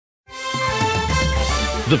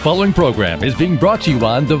The following program is being brought to you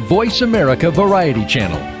on the Voice America Variety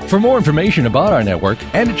Channel. For more information about our network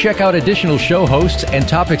and to check out additional show hosts and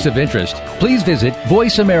topics of interest, please visit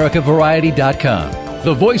voiceamericavariety.com.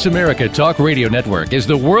 The Voice America Talk Radio Network is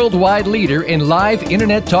the worldwide leader in live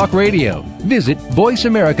Internet talk radio. Visit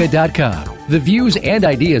voiceamerica.com. The views and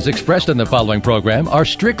ideas expressed on the following program are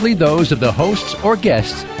strictly those of the hosts or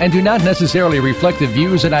guests and do not necessarily reflect the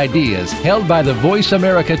views and ideas held by the Voice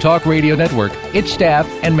America Talk Radio Network, its staff,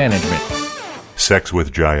 and management. Sex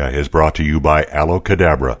with Jaiya is brought to you by Aloe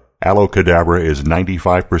Cadabra. Aloe Cadabra is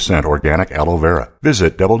 95% organic aloe vera.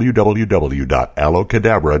 Visit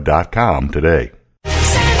www.aloecadabra.com today.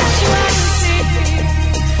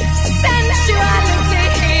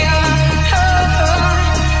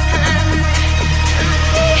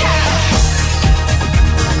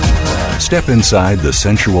 Step inside the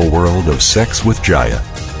sensual world of Sex with Jaiya.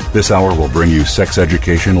 This hour will bring you sex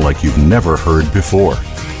education like you've never heard before.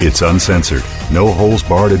 It's uncensored, no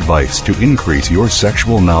holes-barred advice to increase your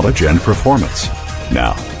sexual knowledge and performance.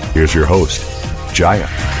 Now, here's your host, Jaiya.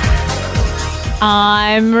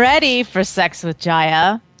 I'm ready for Sex with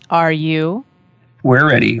Jaiya. Are you? We're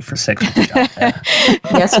ready for Sex with Jaiya.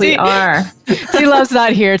 Yes, we are. D-Love's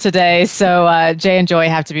not here today, so Jay and Joy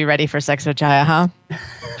have to be ready for Sex with Jaiya, huh?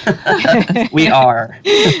 We are.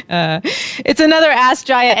 It's another Ask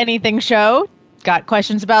Jaiya Anything show. Got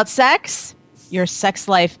questions about sex? Your sex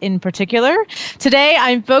life in particular. Today,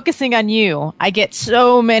 I'm focusing on you. I get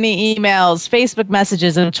so many emails, Facebook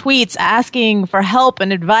messages, and tweets asking for help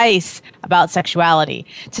and advice about sexuality.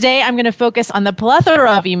 Today, I'm going to focus on the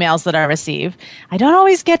plethora of emails that I receive. I don't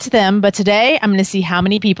always get to them, but today, I'm going to see how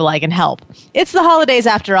many people I can help. It's the holidays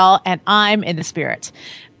after all, and I'm in the spirit.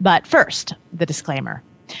 But first, the disclaimer.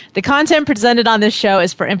 The content presented on this show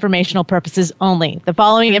is for informational purposes only. The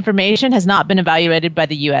following information has not been evaluated by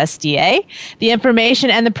the USDA. The information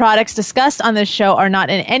and the products discussed on this show are not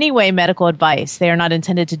in any way medical advice. They are not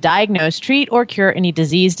intended to diagnose, treat, or cure any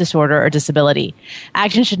disease, disorder, or disability.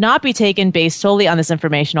 Action should not be taken based solely on this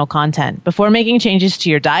informational content. Before making changes to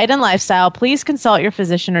your diet and lifestyle, please consult your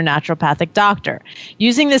physician or naturopathic doctor.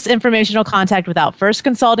 Using this informational content without first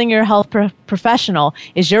consulting your health professional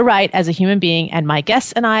is your right as a human being, and my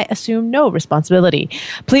guests and I assume no responsibility.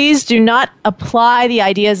 Please do not apply the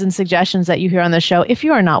ideas and suggestions that you hear on the show if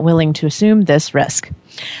you are not willing to assume this risk.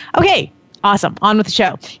 Okay, awesome. On with the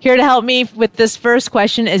show. Here to help me with this first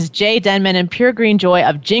question is Jay Denman and Pure Green Joy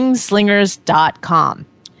of jingslingers.com.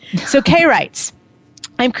 So Kay writes,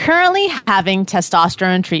 I'm currently having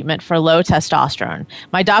testosterone treatment for low testosterone.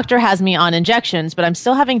 My doctor has me on injections, but I'm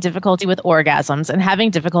still having difficulty with orgasms and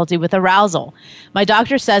having difficulty with arousal. My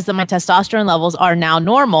doctor says that my testosterone levels are now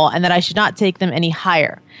normal and that I should not take them any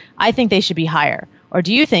higher. I think they should be higher. Or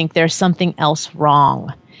do you think there's something else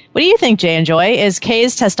wrong? What do you think, Jay and Joy? Is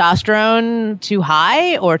Kay's testosterone too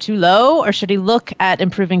high or too low, or should he look at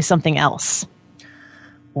improving something else?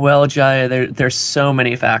 Well, Jaiya, there's so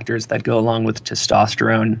many factors that go along with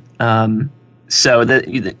testosterone. So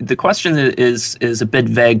the question is a bit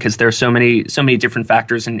vague because there are so many different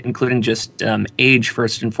factors, including just age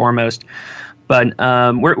first and foremost. But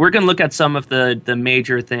we're going to look at some of the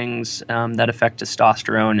major things that affect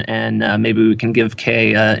testosterone, and maybe we can give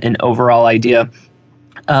Kay an overall idea.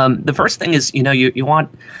 The first thing is, you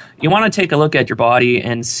want to take a look at your body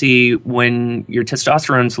and see when your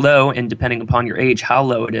testosterone's low, and depending upon your age, how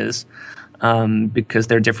low it is, because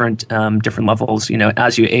there are different levels.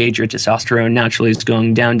 As you age, your testosterone naturally is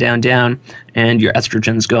going down, and your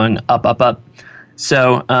estrogen's going up.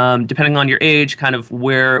 So, depending on your age, kind of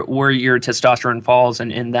where your testosterone falls,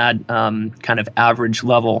 and in that kind of average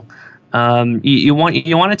level. You want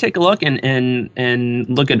to take a look and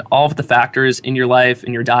look at all of the factors in your life,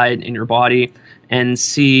 in your diet, in your body, and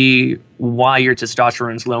see why your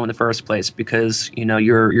testosterone is low in the first place. Because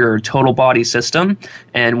you're a total body system,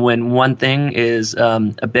 and when one thing is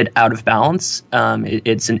a bit out of balance,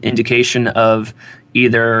 it's an indication of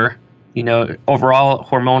either overall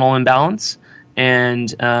hormonal imbalance,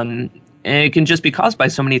 and it can just be caused by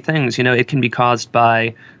so many things. It can be caused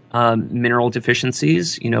by mineral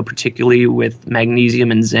deficiencies, particularly with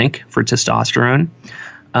magnesium and zinc for testosterone.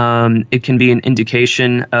 It can be an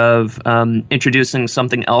indication of introducing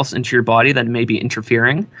something else into your body that may be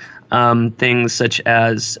interfering. Things such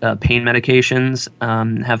as pain medications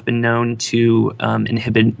have been known to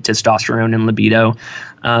inhibit testosterone and libido.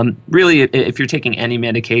 Really, if you're taking any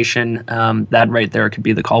medication, that right there could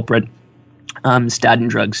be the culprit. Statin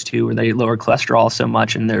drugs too, where they lower cholesterol so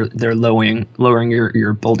much, and they're lowering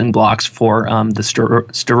your building blocks for the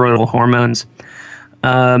steroidal hormones.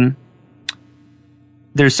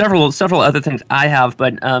 There's several other things I have,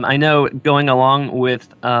 but I know going along with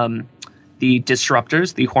the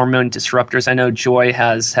disruptors, the hormone disruptors, I know Joy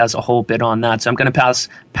has a whole bit on that. So I'm going to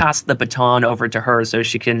pass the baton over to her so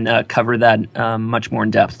she can cover that much more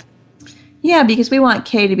in depth. Yeah, because we want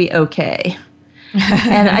Kay to be okay.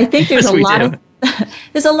 And I think there's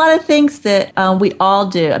there's a lot of things that we all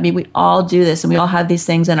do. I mean, we all do this, and we all have these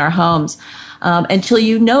things in our homes until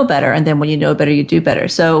you know better. And then when you know better, you do better.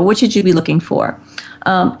 So what should you be looking for?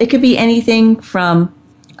 It could be anything from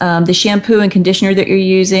the shampoo and conditioner that you're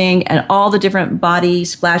using and all the different body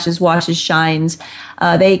splashes, washes, shines.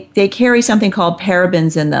 They carry something called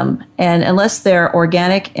parabens in them. And unless they're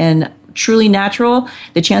organic and truly natural,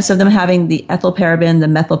 the chance of them having the ethyl paraben, the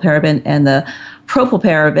methyl paraben, and the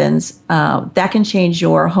propylparabens, that can change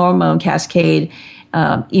your hormone cascade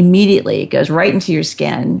immediately. It goes right into your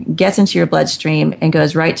skin, gets into your bloodstream, and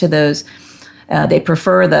goes right to those. They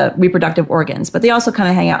prefer the reproductive organs, but they also kind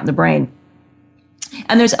of hang out in the brain.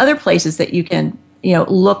 And there's other places that you can,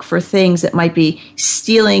 look for things that might be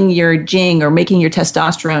stealing your jing or making your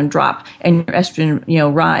testosterone drop and your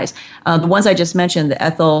estrogen, rise. The ones I just mentioned, the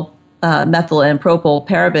ethyl, methyl, and propyl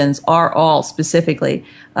parabens are all specifically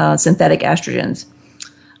synthetic estrogens.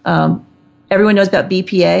 Everyone knows about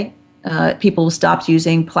BPA. People stopped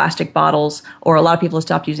using plastic bottles, or a lot of people have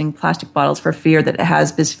stopped using plastic bottles for fear that it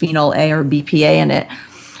has bisphenol A or BPA in it.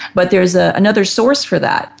 But there's another source for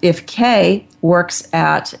that. If Kay works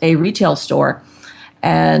at a retail store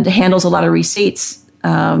and handles a lot of receipts,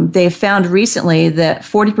 they've found recently that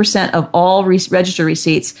 40% of all registered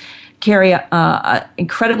receipts carry an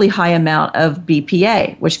incredibly high amount of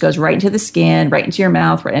BPA, which goes right into the skin, right into your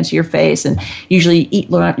mouth, right into your face. And usually you eat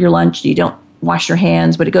your lunch, you don't wash your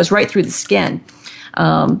hands, but it goes right through the skin.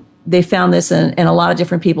 They found this in a lot of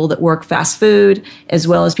different people that work fast food, as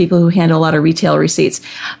well as people who handle a lot of retail receipts.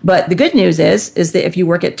 But the good news is that if you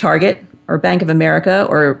work at Target or Bank of America,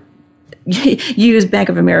 or use Bank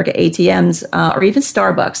of America ATMs, or even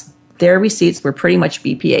Starbucks, their receipts were pretty much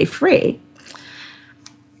BPA free.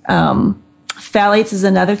 Phthalates is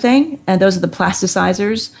another thing, and those are the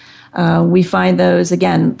plasticizers. We find those,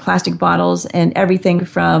 again, plastic bottles and everything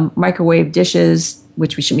from microwave dishes,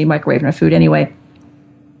 which we shouldn't be microwaving our food anyway,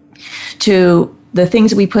 to the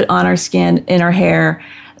things that we put on our skin, in our hair,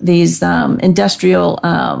 these industrial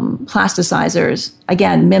plasticizers,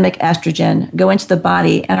 again, mimic estrogen, go into the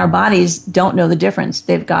body, and our bodies don't know the difference.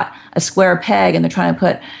 They've got a square peg, and they're trying to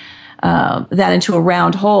put that into a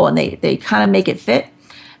round hole, and they kind of make it fit.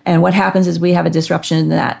 And what happens is we have a disruption in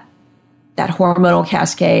that hormonal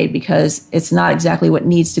cascade because it's not exactly what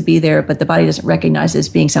needs to be there, but the body doesn't recognize it as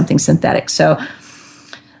being something synthetic. So,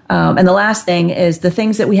 and the last thing is the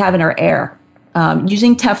things that we have in our air.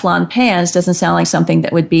 Using Teflon pans doesn't sound like something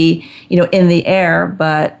that would be, in the air,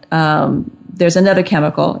 but there's another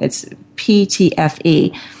chemical. It's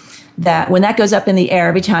PTFE that when that goes up in the air,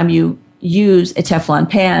 every time you use a Teflon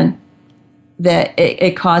pan, that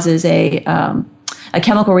it causes a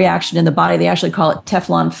chemical reaction in the body. They actually call it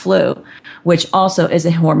Teflon flu, which also is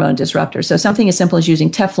a hormone disruptor. So something as simple as using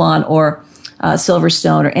Teflon or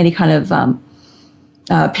Silverstone or any kind of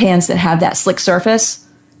pans that have that slick surface,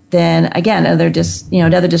 then again,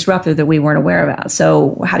 another disruptor that we weren't aware about.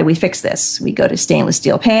 So how do we fix this? We go to stainless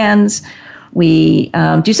steel pans. We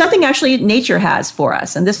do something actually nature has for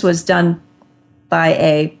us. And this was done by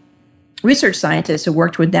a research scientist who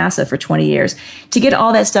worked with NASA for 20 years to get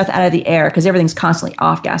all that stuff out of the air because everything's constantly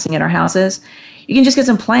off-gassing in our houses. You can just get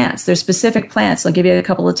some plants. There's specific plants. I'll give you a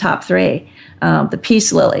couple of top three. The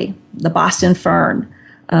peace lily, the Boston fern,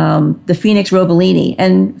 the Phoenix robellini,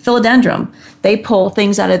 and philodendron. They pull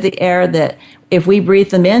things out of the air that if we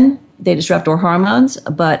breathe them in, they disrupt our hormones.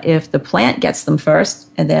 But if the plant gets them first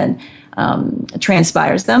and then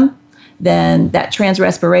transpires them, then that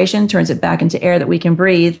transrespiration turns it back into air that we can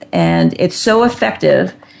breathe. And it's so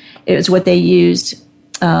effective. It's what they used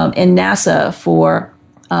in NASA for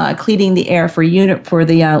cleaning the air for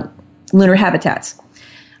the lunar habitats.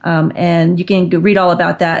 And you can read all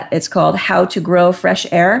about that. It's called How to Grow Fresh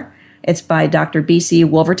Air. It's by Dr. B.C.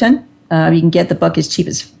 Wolverton. You can get the book as cheap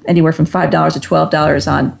as anywhere from $5 to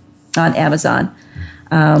 $12 on Amazon.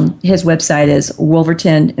 His website is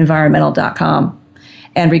wolvertonenvironmental.com.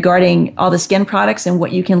 And regarding all the skin products and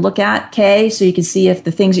what you can look at, Kay, so you can see if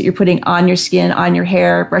the things that you're putting on your skin, on your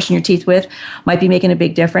hair, brushing your teeth with might be making a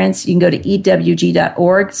big difference, you can go to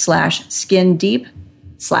ewg.org/skin-deep/.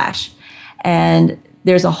 And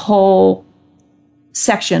there's a whole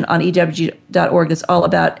section on ewg.org that's all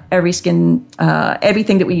about everything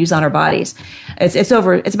that we use on our bodies.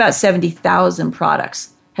 It's about 70,000 products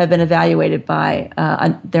have been evaluated by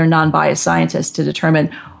their non-biased scientists to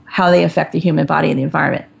determine how they affect the human body and the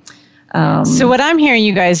environment. So what I'm hearing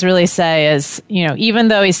you guys really say is, even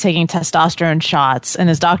though he's taking testosterone shots and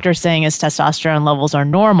his doctor's saying his testosterone levels are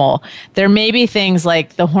normal, there may be things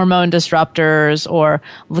like the hormone disruptors or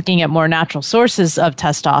looking at more natural sources of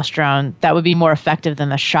testosterone that would be more effective than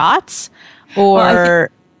the shots.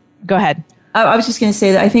 Or go ahead. I was just going to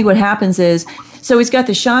say that I think what happens is, so he's got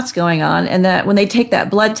the shots going on, and that when they take that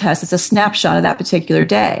blood test, it's a snapshot of that particular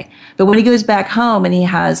day. But when he goes back home and he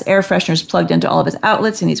has air fresheners plugged into all of his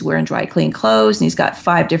outlets, and he's wearing dry, clean clothes, and he's got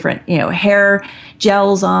 5 different, hair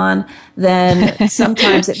gels on, then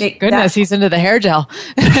sometimes it makes goodness, he's into the hair gel.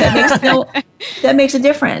 that makes a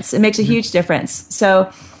difference. It makes a huge difference.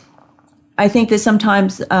 So I think that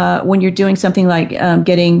sometimes when you're doing something like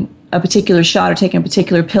getting a particular shot or taking a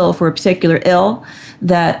particular pill for a particular ill,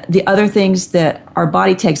 that the other things that our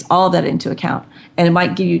body takes all of that into account. And it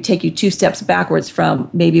might take you 2 steps backwards from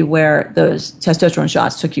maybe where those testosterone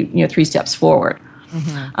shots took you, 3 steps forward.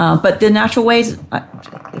 Mm-hmm. But the natural ways,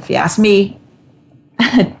 if you ask me,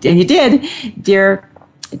 and you did, deer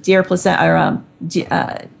placenta or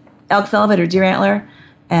elk velvet or deer antler,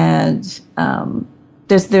 and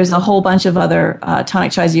there's a whole bunch of other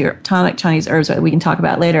tonic Chinese herbs that we can talk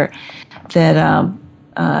about later, that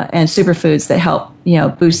and superfoods that help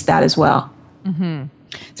boost that as well. Mm-hmm.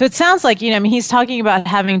 So it sounds like he's talking about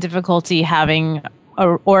having difficulty having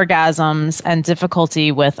orgasms and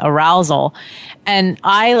difficulty with arousal, and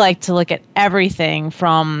I like to look at everything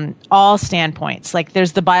from all standpoints. Like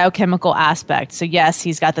there's the biochemical aspect. So yes,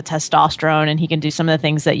 he's got the testosterone and he can do some of the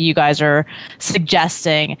things that you guys are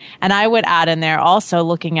suggesting. And I would add in there also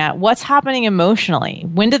looking at what's happening emotionally.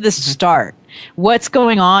 When did this start? What's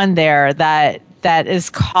going on there that is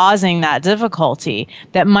causing that difficulty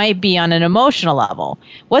that might be on an emotional level?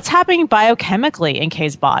 What's happening biochemically in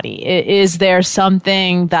Kay's body? Is there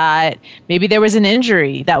something that maybe there was an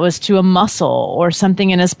injury that was to a muscle or something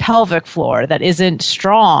in his pelvic floor that isn't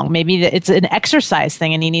strong? Maybe it's an exercise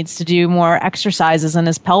thing and he needs to do more exercises in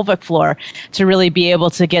his pelvic floor to really be able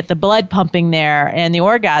to get the blood pumping there and the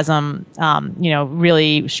orgasm,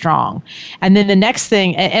 really strong. And then the next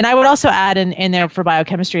thing, and I would also add in there for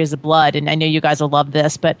biochemistry is the blood. And I know you guys will love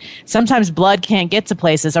this, but sometimes blood can't get to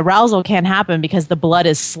places. Arousal can't happen because the blood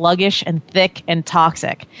is sluggish and thick and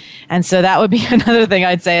toxic. And so that would be another thing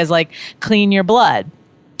I'd say is like clean your blood.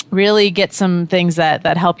 Really get some things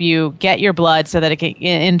that help you get your blood so that it can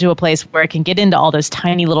into a place where it can get into all those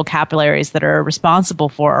tiny little capillaries that are responsible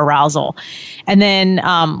for arousal. And then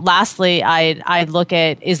lastly, I'd look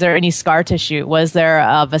at, is there any scar tissue? Was there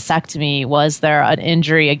a vasectomy? Was there an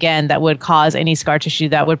injury, again, that would cause any scar tissue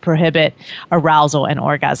that would prohibit arousal and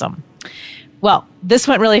orgasm? Well, this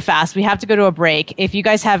went really fast. We have to go to a break. If you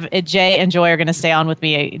guys have, Jay and Joy are going to stay on with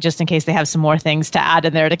me just in case they have some more things to add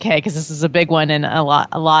in there to Kay, because this is a big one and a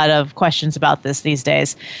lot of questions about this these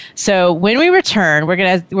days. So when we return, we're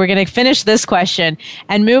gonna finish this question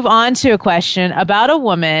and move on to a question about a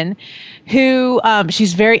woman who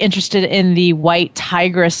she's very interested in the white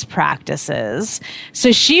tigress practices.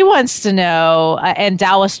 So she wants to know, and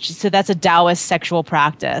Taoist, so that's a Taoist sexual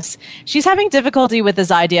practice. She's having difficulty with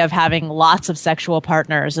this idea of having lots of sexual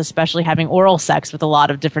partners, especially having oral sex with a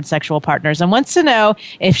lot of different sexual partners, and wants to know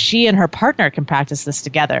if she and her partner can practice this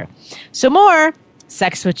together. So more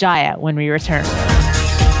Sex with Jaiya when we return.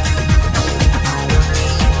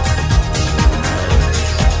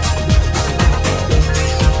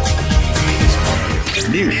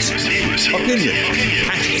 News, opinion,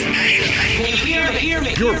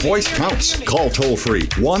 your voice counts. Call toll free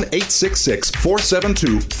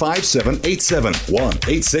 1-866-472-5787.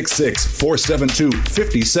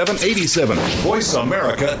 1-866-472-5787.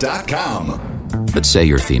 VoiceAmerica.com. Let's say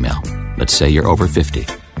you're female. Let's say you're over 50.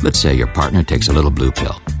 Let's say your partner takes a little blue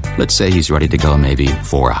pill. Let's say he's ready to go maybe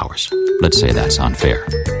 4 hours. Let's say that's unfair.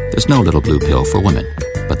 There's no little blue pill for women,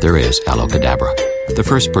 but there is Aloe Cadabra, the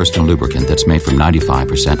first personal lubricant that's made from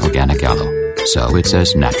 95% organic aloe. So it's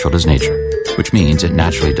as natural as nature, which means it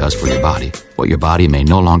naturally does for your body what your body may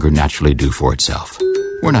no longer naturally do for itself.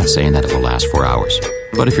 We're not saying that it will last 4 hours,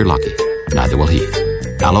 but if you're lucky, neither will he.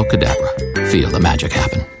 Aloe Cadabra. Feel the magic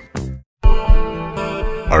happen.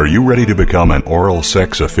 Are you ready to become an oral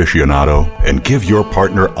sex aficionado and give your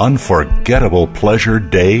partner unforgettable pleasure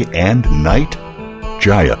day and night?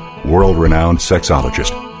 Jaiya, world-renowned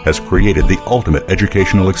sexologist, has created the ultimate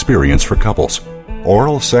educational experience for couples.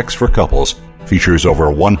 Oral Sex for Couples features over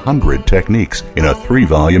 100 techniques in a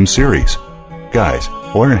 3-volume series. Guys,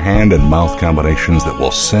 learn hand and mouth combinations that will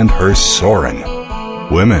send her soaring.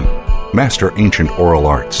 Women, master ancient oral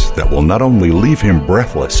arts that will not only leave him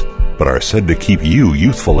breathless, but are said to keep you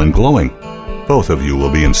youthful and glowing. Both of you will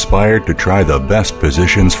be inspired to try the best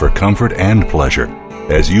positions for comfort and pleasure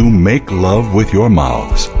as you make love with your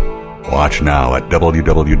mouths. Watch now at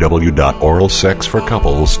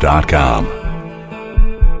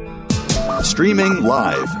www.oralsexforcouples.com. Streaming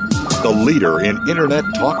live, the leader in Internet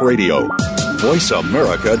Talk Radio,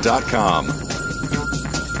 voiceamerica.com.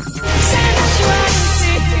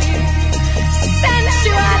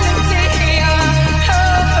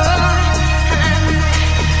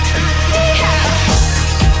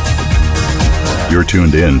 You're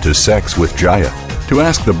tuned in to Sex with Jaiya. To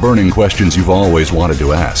ask the burning questions you've always wanted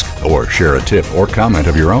to ask, or share a tip or comment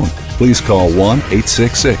of your own, please call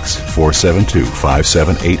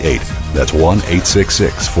 1-866-472-5788. That's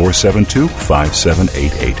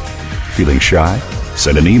 1-866-472-5788. Feeling shy?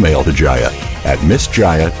 Send an email to Jaiya at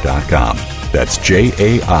MissJaiya.com. That's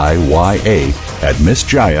Jaiya at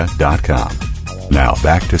MissJaiya.com. Now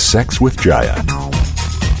back to Sex with Jaiya.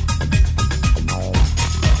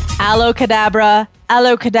 Allocadabra,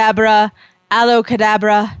 allocadabra,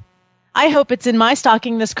 allocadabra. I hope it's in my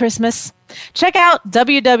stocking this Christmas. Check out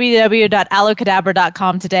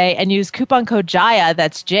www.allocadabra.com today and use coupon code JAIYA,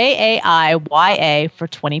 that's JAIYA, for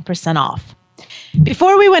 20% off.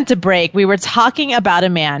 Before we went to break, we were talking about a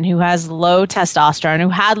man who has low testosterone, who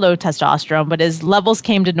had low testosterone, but his levels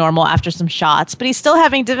came to normal after some shots, but he's still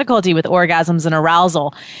having difficulty with orgasms and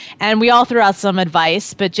arousal. And we all threw out some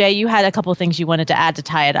advice, but Jay, you had a couple of things you wanted to add to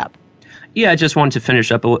tie it up. Yeah, I just wanted to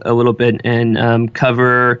finish up a little bit and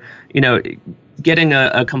cover, getting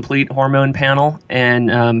a complete hormone panel,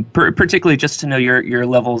 and particularly just to know your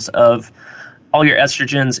levels of all your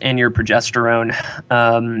estrogens and your progesterone,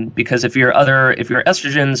 because if your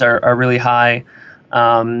estrogens are really high,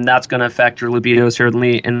 that's going to affect your libido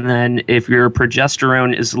certainly. And then if your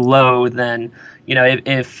progesterone is low, then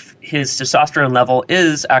if his testosterone level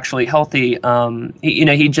is actually healthy,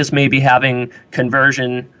 he just may be having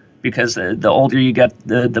conversion, because the older you get,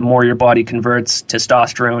 the more your body converts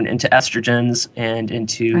testosterone into estrogens and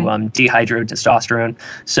into dehydrotestosterone.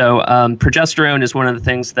 So progesterone is one of the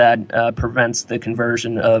things that prevents the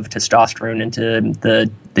conversion of testosterone into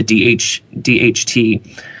the DHT.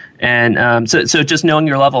 And so just knowing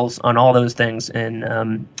your levels on all those things,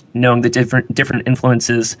 and knowing the different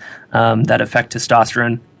influences that affect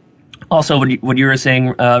testosterone. Also, what you were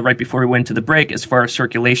saying right before we went to the break, as far as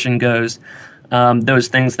circulation goes, those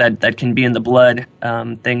things that can be in the blood,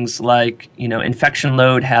 things like, infection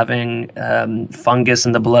load, having fungus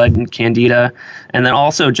in the blood and candida, and then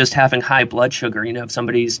also just having high blood sugar. If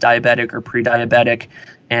somebody's diabetic or pre-diabetic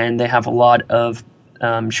and they have a lot of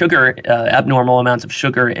sugar, abnormal amounts of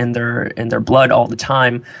sugar in their blood all the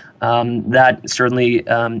time, that certainly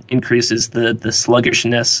increases the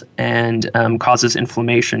sluggishness and causes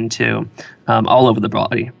inflammation too, all over the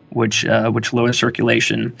body, which lowers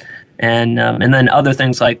circulation. And then other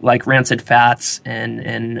things like rancid fats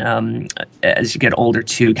and as you get older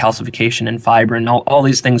too, calcification and fibrin, all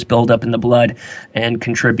these things build up in the blood and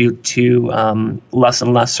contribute to less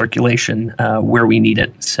and less circulation where we need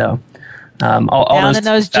it. So all down those in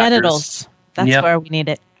those factors, genitals, that's where we need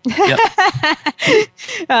it. Yep.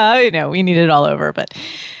 We need it all over. But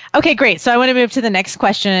okay, great. So I want to move to the next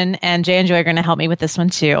question, and Jay and Joy are going to help me with this one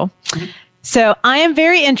too. Mm-hmm. So I am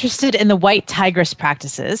very interested in the white tigress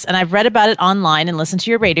practices, and I've read about it online and listened to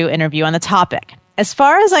your radio interview on the topic. As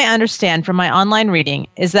far as I understand from my online reading,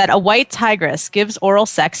 is that a white tigress gives oral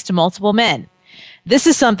sex to multiple men. This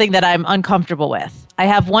is something that I'm uncomfortable with. I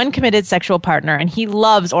have one committed sexual partner, and he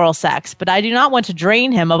loves oral sex, but I do not want to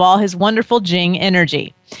drain him of all his wonderful Jing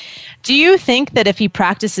energy. Do you think that if he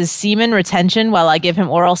practices semen retention while I give him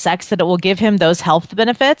oral sex, that it will give him those health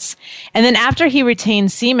benefits? And then after he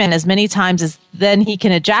retains semen as many times as then he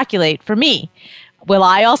can ejaculate for me, will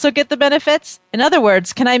I also get the benefits? In other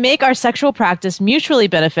words, can I make our sexual practice mutually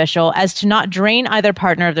beneficial as to not drain either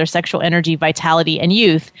partner of their sexual energy, vitality, and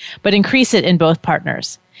youth, but increase it in both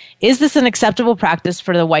partners? Is this an acceptable practice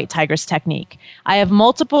for the white tigress technique? Having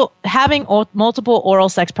multiple oral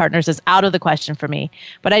sex partners is out of the question for me,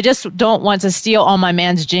 but I just don't want to steal all my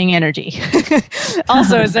man's Jing energy.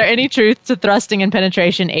 Also, is there any truth to thrusting and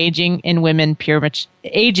penetration aging women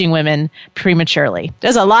prematurely?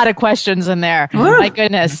 There's a lot of questions in there. My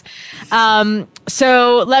goodness.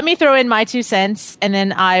 So let me throw in my 2 cents, and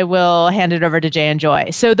then I will hand it over to Jay and Joy.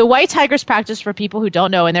 So the white tigress practice, for people who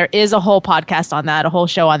don't know, and there is a whole podcast on that, a whole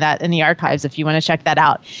show on that in the archives if you want to check that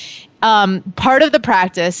out. Part of the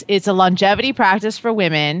practice, it's a longevity practice for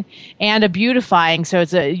women and a beautifying. So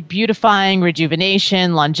it's a beautifying,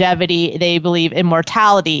 rejuvenation, longevity. They believe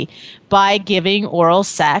immortality by giving oral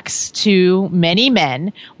sex to many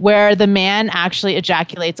men, where the man actually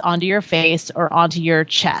ejaculates onto your face or onto your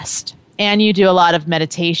chest. and you do a lot of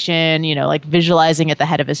meditation, like visualizing at the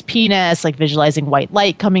head of his penis, like visualizing white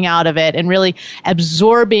light coming out of it and really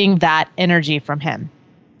absorbing that energy from him.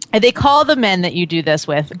 And they call the men that you do this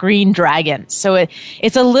with green dragons. So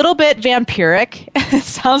it's a little bit vampiric. It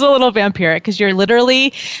sounds a little vampiric because you're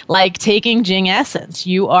literally like taking Jing essence.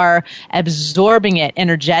 You are absorbing it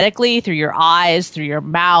energetically through your eyes, through your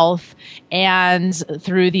mouth, and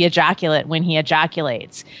through the ejaculate when he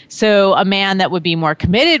ejaculates. So a man that would be more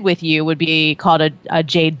committed with you would be called a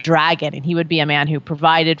jade dragon, and he would be a man who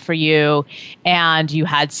provided for you and you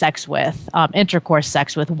had sex with, intercourse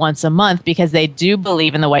sex with once a month, because they do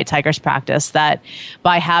believe in the white tigress practice that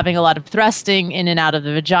by having a lot of thrusting in and out of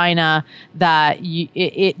the vagina, that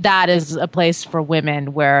that is a place for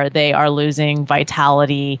women where they are losing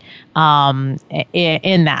vitality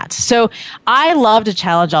in that. So I love to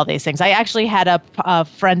challenge all these things. I actually had a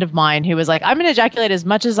friend of mine who was like, I'm going to ejaculate as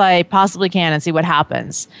much as I possibly can and see what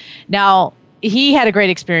happens. Now, he had a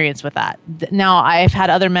great experience with that. Now, I've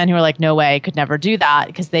had other men who are like, no way, could never do that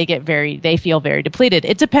because they feel very depleted.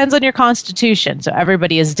 It depends on your constitution. So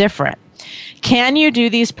everybody is different. Can you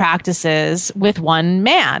do these practices with one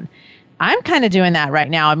man? I'm kind of doing that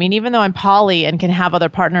right now. I mean, even though I'm poly and can have other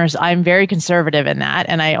partners, I'm very conservative in that.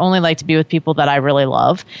 And I only like to be with people that I really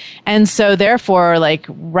love. And so therefore, like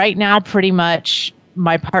right now, pretty much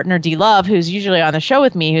my partner D-Love, who's usually on the show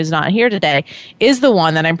with me, who's not here today, is the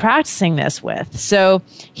one that I'm practicing this with. So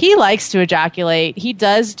he likes to ejaculate. He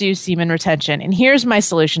does do semen retention. And here's my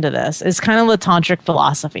solution to this. It's kind of the tantric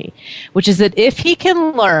philosophy, which is that if he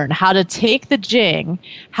can learn how to take the Jing,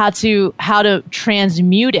 how to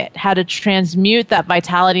transmute it, how to transmute that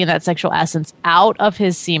vitality and that sexual essence out of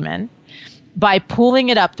his semen, by pulling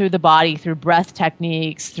it up through the body, through breath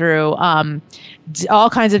techniques, through all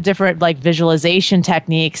kinds of different like visualization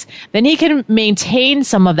techniques, then he can maintain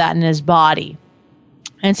some of that in his body.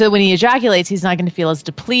 And so when he ejaculates, he's not going to feel as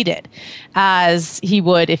depleted as he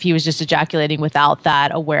would if he was just ejaculating without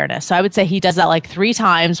that awareness. So I would say he does that like 3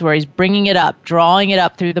 times where he's bringing it up, drawing it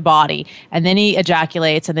up through the body, and then he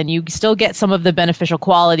ejaculates, and then you still get some of the beneficial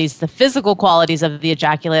qualities, the physical qualities of the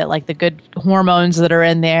ejaculate, like the good hormones that are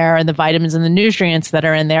in there and the vitamins and the nutrients that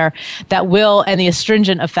are in there that will, and the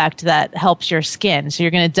astringent effect that helps your skin. So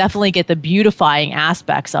you're going to definitely get the beautifying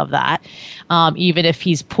aspects of that, even if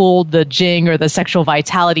he's pulled the Jing or the sexual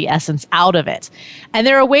vitality essence out of it. And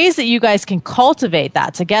there are ways that you guys can cultivate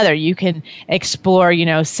that together. You can explore,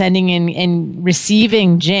 sending in and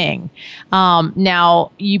receiving Jing.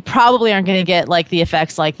 Now, you probably aren't going to get like the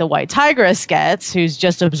effects like the white tigress gets, who's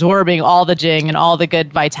just absorbing all the Jing and all the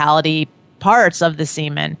good vitality parts of the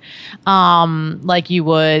semen, like you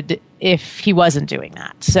would if he wasn't doing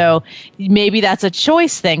that. So maybe that's a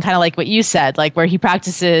choice thing, kind of like what you said, like where he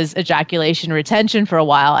practices ejaculation retention for a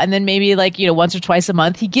while, and then maybe like, once or twice a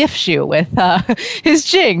month he gifts you with his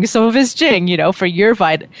Jing, some of his Jing, for your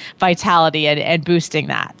vitality and boosting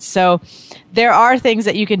that. So there are things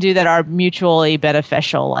that you can do that are mutually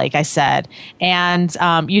beneficial, like I said, and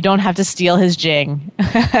you don't have to steal his Jing.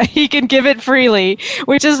 He can give it freely,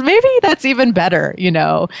 which is maybe that's even better,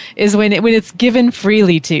 is when it's given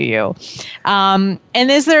freely to you. And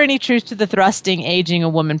is there any truth to the thrusting aging a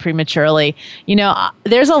woman prematurely?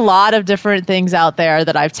 There's a lot of different things out there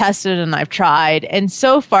that I've tested and I've tried, and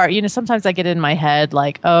so far, sometimes I get in my head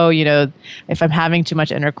like, oh, if I'm having too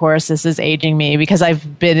much intercourse, this is aging me because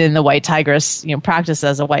I've been in the white tigress, practice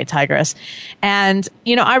as a white tigress. And,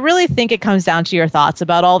 I really think it comes down to your thoughts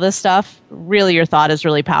about all this stuff. Really, your thought is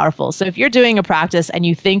really powerful. So if you're doing a practice and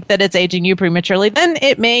you think that it's aging you prematurely, then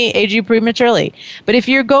it may age you prematurely. But if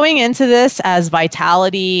you're going into this as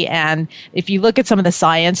vitality, and if you look at some of the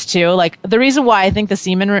science too, like the reason why I think the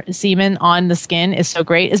semen on the skin is so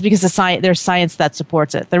great is because there's science that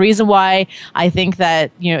supports it. The reason why I think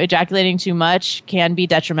that, ejaculating too much can be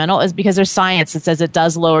detrimental is because there's science that says it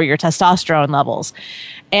does lower your testosterone levels.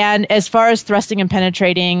 And as far as thrusting and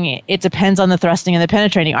penetrating, it depends on the thrusting and the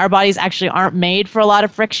penetrating. Our bodies actually aren't made for a lot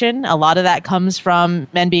of friction. A lot of that comes from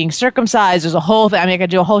men being circumcised. There's a whole thing. I could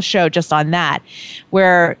do a whole show just on that,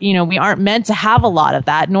 where, we aren't meant to have a lot of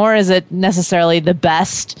that, nor is it necessarily the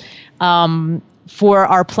best for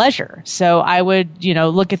our pleasure. So I would,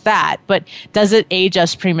 look at that. But does it age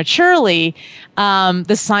us prematurely?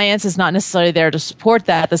 The science is not necessarily there to support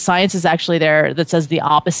that. The science is actually there that says the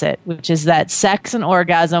opposite, which is that sex and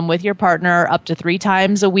orgasm with your partner up to 3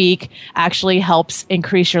 times a week actually helps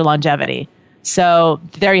increase your longevity. So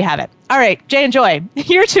there you have it. All right, Jay and Joy,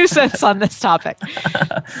 your 2 cents on this topic.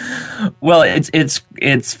 Well,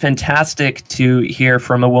 it's fantastic to hear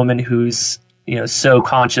from a woman who's so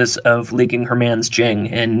conscious of leaking her man's Jing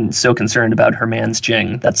and so concerned about her man's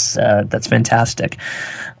Jing. That's fantastic.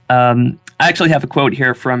 I actually have a quote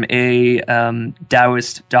here from a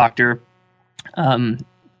Taoist doctor,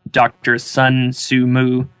 Dr. Sun Su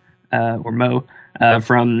Mu, or Mo,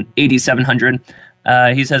 from 8700.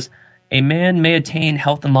 He says, "A man may attain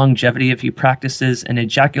health and longevity if he practices an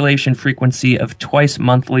ejaculation frequency of twice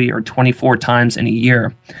monthly or 24 times in a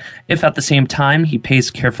year. If at the same time he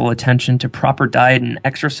pays careful attention to proper diet and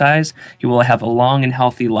exercise, he will have a long and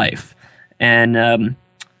healthy life." And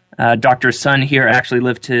Dr. Sun here actually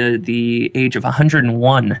lived to the age of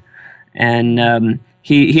 101, and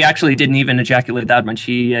he actually didn't even ejaculate that much.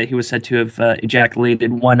 He was said to have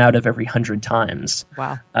ejaculated 1 out of every 100 times.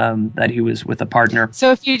 Wow. That he was with a partner.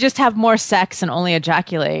 So if you just have more sex and only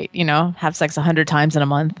ejaculate, have sex 100 times in a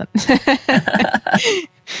month.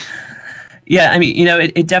 Yeah, I mean,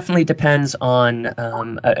 it definitely depends on,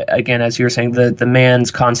 again, as you were saying, the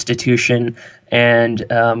man's constitution and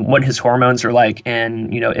what his hormones are like.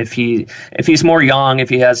 And, if he's more young, if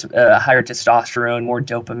he has higher testosterone, more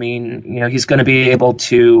dopamine, he's going to be able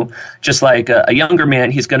to, just like a younger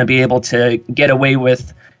man, he's going to be able to get away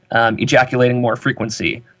with ejaculating more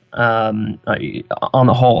frequency. On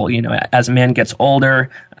the whole, as a man gets older,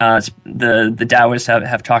 the Taoists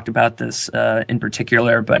have talked about this in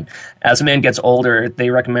particular, but as a man gets older, they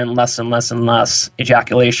recommend less and less and less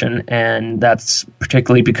ejaculation, and that's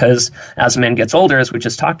particularly because as a man gets older, as we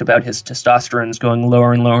just talked about, his testosterone is going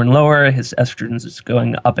lower and lower and lower, his estrogen is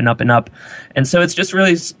going up and up and up, and so it's just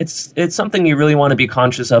really, it's something you really want to be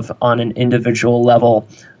conscious of on an individual level.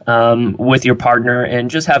 With your partner, and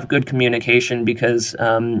just have good communication, because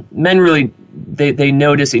men really they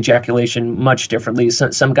notice ejaculation much differently.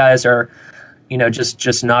 Some guys are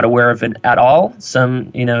just not aware of it at all.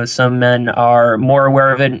 Some men are more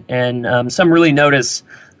aware of it, and some really notice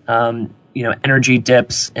energy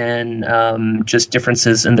dips and just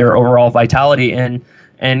differences in their overall vitality, and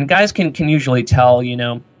guys can usually tell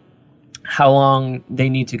how long they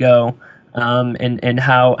need to go. And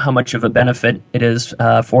how much of a benefit it is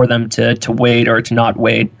for them to wait or to not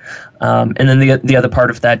wait. And then the other part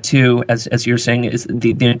of that too, as you're saying, is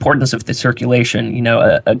the importance of the circulation.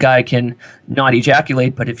 A guy can not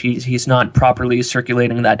ejaculate, but if he's not properly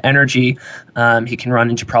circulating that energy, he can run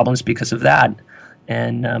into problems because of that.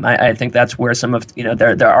 And I think that's where some of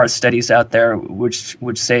there are studies out there which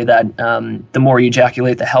say that the more you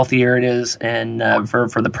ejaculate, the healthier it is, and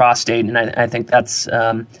for the prostate. And I think that's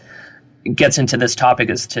gets into this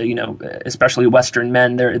topic as to, especially Western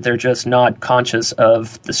men, they're just not conscious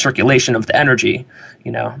of the circulation of the energy,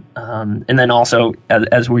 and then also,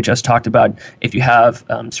 as we just talked about, if you have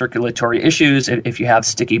circulatory issues, if you have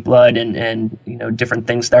sticky blood and different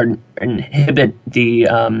things that inhibit the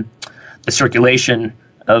circulation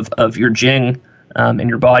of your jing in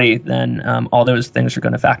your body, then all those things are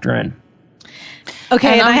going to factor in.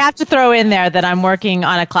 Okay, and I have to throw in there that I'm working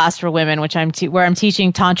on a class for women, which where I'm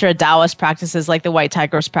teaching Tantra Taoist practices like the White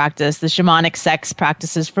Tigress practice, the shamanic sex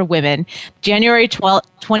practices for women. January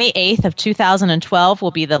 28th of 2012 will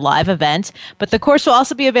be the live event, but the course will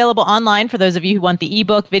also be available online for those of you who want the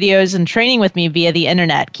ebook, videos, and training with me via the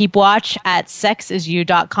internet. Keep watch at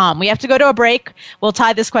sexisyou.com. We have to go to a break. We'll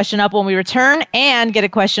tie this question up when we return and get a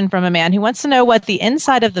question from a man who wants to know what the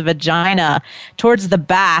inside of the vagina towards the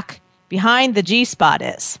back behind the G-spot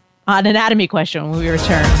is. An anatomy question when we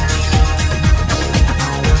return.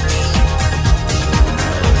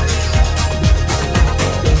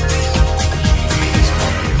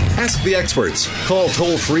 Ask the experts. Call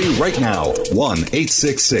toll free right now.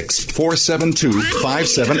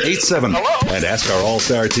 1-866-472-5787. And ask our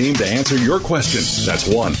All-Star team to answer your question. That's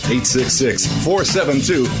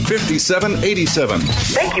 1-866-472-5787.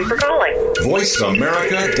 Thank you for calling.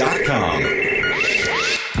 VoiceAmerica.com.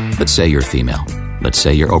 Let's say you're female. Let's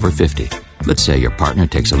say you're over 50. Let's say your partner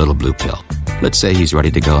takes a little blue pill. Let's say he's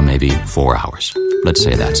ready to go maybe 4 hours. Let's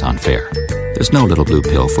say that's unfair. There's no little blue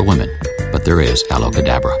pill for women, but there is Aloe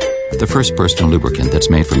Cadabra, the first personal lubricant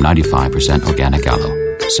that's made from 95% organic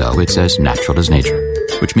aloe. So it's as natural as nature,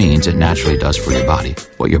 which means it naturally does for your body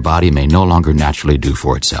what your body may no longer naturally do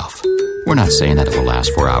for itself. We're not saying that it will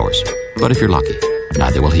last 4 hours, but if you're lucky,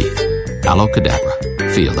 neither will he. Aloe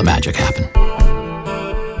Cadabra. Feel the magic happen.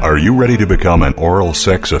 Are you ready to become an oral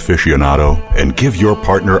sex aficionado and give your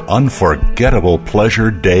partner unforgettable pleasure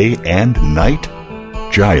day and night?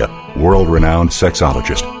 Jaiya, world-renowned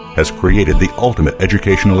sexologist, has created the ultimate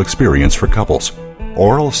educational experience for couples.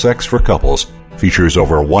 Oral Sex for Couples features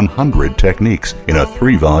over 100 techniques in a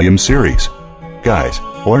 3-volume series. Guys,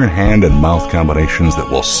 learn hand and mouth combinations that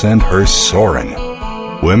will send her soaring.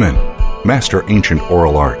 Women, master ancient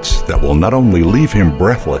oral arts that will not only leave him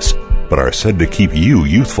breathless, but are said to keep you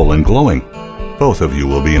youthful and glowing. Both of you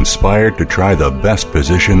will be inspired to try the best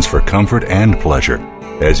positions for comfort and pleasure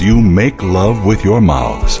as you make love with your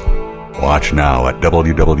mouths. Watch now at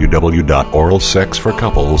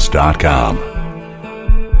www.oralsexforcouples.com.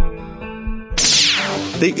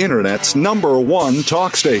 The Internet's #1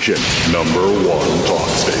 talk station. #1 talk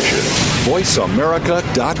station.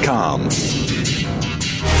 VoiceAmerica.com.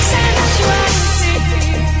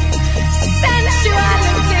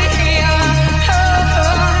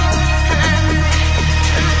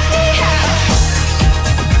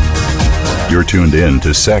 You're tuned in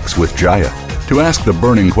to Sex with Jaiya. To ask the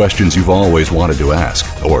burning questions you've always wanted to ask,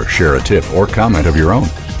 or share a tip or comment of your own,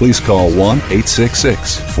 please call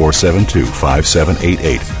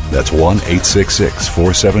 1-866-472-5788. That's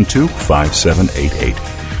 1-866-472-5788.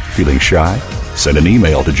 Feeling shy? Send an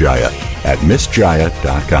email to Jaiya at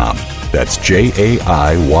MissJaiya.com. That's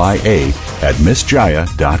JAIYA at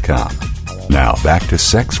MissJaiya.com. Now back to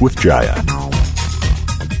Sex with Jaiya.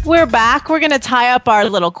 We're back. We're going to tie up our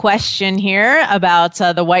little question here about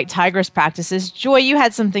the white tigress practices. Joy, you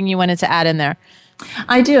had something you wanted to add in there.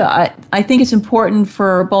 I do. I think it's important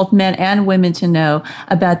for both men and women to know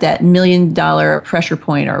about that $1 million pressure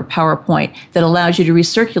point or power point that allows you to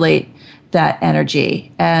recirculate that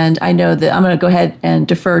energy. And I know that I'm going to go ahead and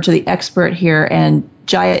defer to the expert here. And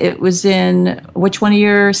Jaiya, it was in which one of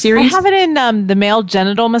your series? I have it in the male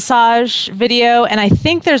genital massage video, and I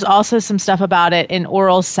think there's also some stuff about it in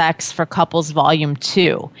Oral Sex for Couples Volume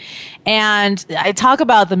 2. And I talk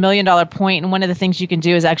about the $1 million point, and one of the things you can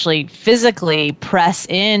do is actually physically press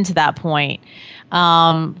into that point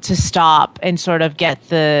to stop and sort of get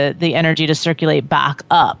the energy to circulate back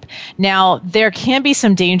up. Now, there can be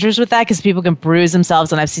some dangers with that because people can bruise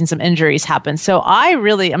themselves, and I've seen some injuries happen. So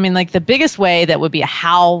the biggest way that would be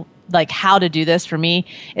how to do this for me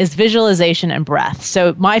is visualization and breath.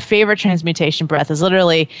 So my favorite transmutation breath is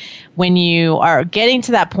literally when you are getting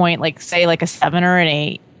to that point, like say like a 7 or an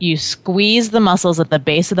 8, you squeeze the muscles at the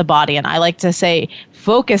base of the body. And I like to say,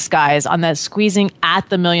 focus, guys, on that squeezing at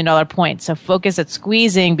the $1 million point. So focus at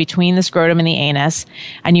squeezing between the scrotum and the anus,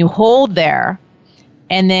 and you hold there.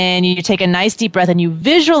 And then you take a nice deep breath and you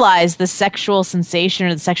visualize the sexual sensation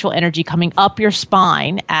or the sexual energy coming up your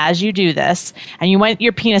spine as you do this. And you want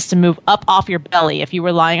your penis to move up off your belly. If you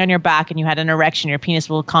were lying on your back and you had an erection, your penis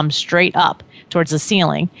will come straight up towards the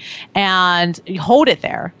ceiling. And you hold it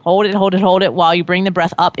there. Hold it while you bring the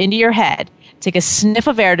breath up into your head. Take a sniff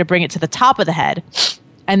of air to bring it to the top of the head.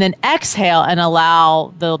 And then exhale and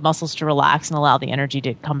allow the muscles to relax and allow the energy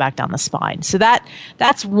to come back down the spine. So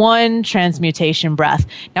that's one transmutation breath.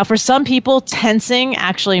 Now, for some people, tensing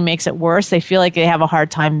actually makes it worse. They feel like they have a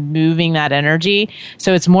hard time moving that energy.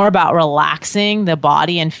 So it's more about relaxing the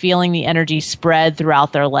body and feeling the energy spread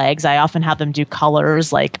throughout their legs. I often have them do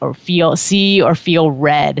colors see or feel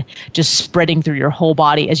red, just spreading through your whole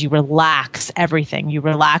body as you relax everything. You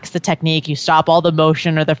relax the technique. You stop all the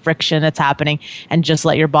motion or the friction that's happening and just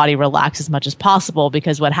let your body relax as much as possible,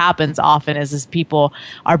 because what happens often is people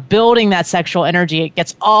are building that sexual energy. It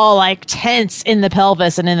gets all like tense in the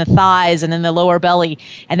pelvis and in the thighs and in the lower belly,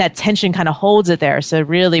 and that tension kind of holds it there. So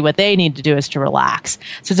really what they need to do is to relax.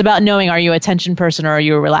 So it's about knowing, are you a tension person or are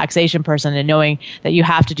you a relaxation person, and knowing that you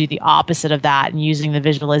have to do the opposite of that and using the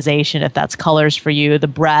visualization, if that's colors for you, the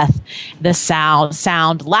breath, the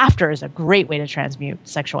sound. Laughter is a great way to transmute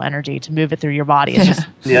sexual energy, to move it through your body. It's just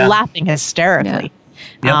laughing hysterically.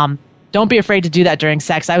 Yep. Don't be afraid to do that during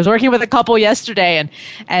sex. I was working with a couple yesterday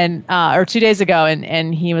or 2 days ago,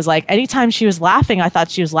 and he was like, anytime she was laughing, I thought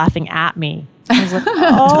she was laughing at me. I was like,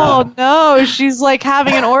 oh no, she's like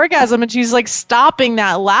having an orgasm and she's like stopping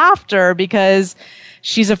that laughter because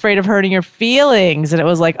she's afraid of hurting your feelings. And it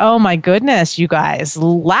was like, oh my goodness, you guys,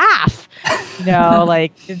 laugh.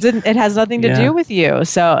 Like it has nothing to do with you.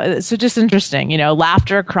 So just interesting,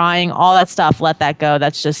 laughter, crying, all that stuff, let that go.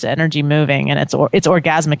 That's just energy moving, and it's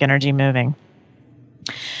orgasmic energy moving.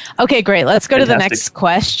 Okay, great. Let's go to the next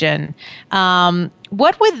question.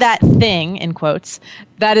 What would that thing, in quotes,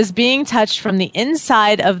 that is being touched from the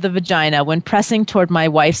inside of the vagina when pressing toward my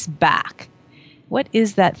wife's back? What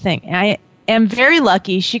is that thing? I am very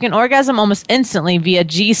lucky. She can orgasm almost instantly via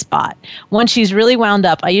G-spot. Once she's really wound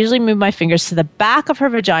up, I usually move my fingers to the back of her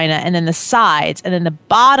vagina and then the sides and then the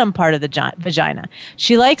bottom part of the vagina.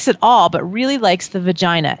 She likes it all, but really likes the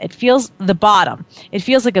vagina. It feels the bottom. It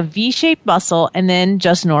feels like a V-shaped muscle and then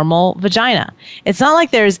just normal vagina. It's not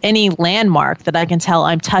like there's any landmark that I can tell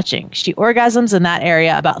I'm touching. She orgasms in that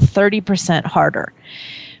area about 30% harder.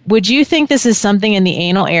 Would you think this is something in the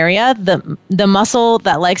anal area, the muscle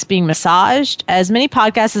that likes being massaged? As many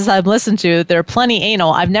podcasts as I've listened to, there are plenty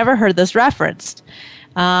anal. I've never heard this referenced.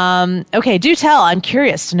 Okay, do tell. I'm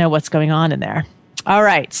curious to know what's going on in there. All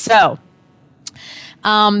right. So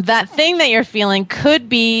that thing that you're feeling could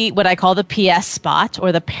be what I call the PS spot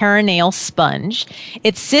or the perineal sponge.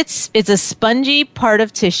 It's a spongy part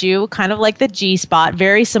of tissue, kind of like the G spot,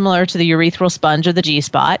 very similar to the urethral sponge or the G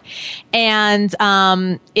spot. And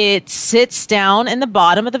it sits down in the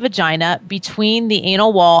bottom of the vagina between the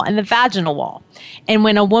anal wall and the vaginal wall. And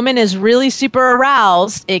when a woman is really super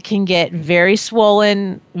aroused, it can get very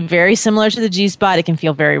swollen, very similar to the G spot. It can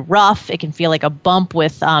feel very rough. It can feel like a bump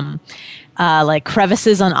with like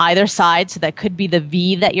crevices on either side. So that could be the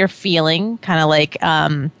V that you're feeling, kind of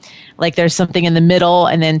like there's something in the middle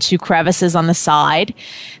and then two crevices on the side.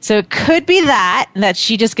 So it could be that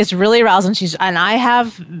she just gets really aroused and I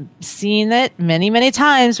have seen it many, many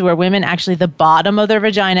times where women actually the bottom of their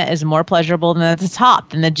vagina is more pleasurable than the top,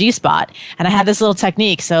 than the G spot. And I have this little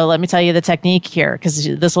technique. So let me tell you the technique here because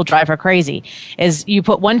this will drive her crazy is you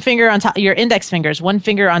put one finger on top, your index fingers, one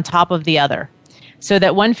finger on top of the other. So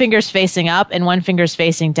that one finger's facing up and one finger's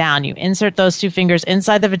facing down. You insert those two fingers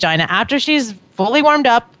inside the vagina after she's fully warmed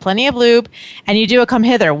up, plenty of lube, and you do a come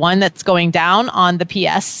hither, one that's going down on the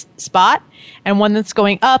PS spot and one that's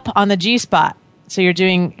going up on the G spot. So you're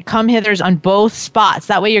doing come hithers on both spots.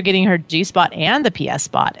 That way you're getting her G spot and the PS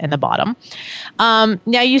spot in the bottom.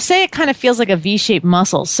 Now you say it kind of feels like a V-shaped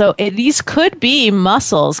muscle. So these could be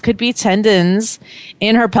muscles, could be tendons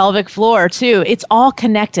in her pelvic floor too. It's all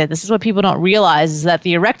connected. This is what people don't realize is that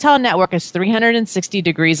the erectile network is 360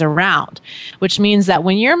 degrees around, which means that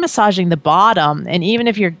when you're massaging the bottom, and even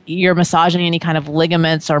if you're massaging any kind of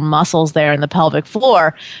ligaments or muscles there in the pelvic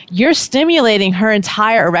floor, you're stimulating her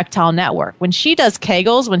entire erectile network. When she does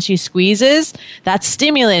Kegels, when she squeezes, that's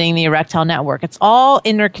stimulating the erectile network. It's all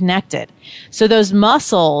interconnected. So those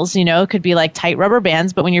muscles, could be like tight rubber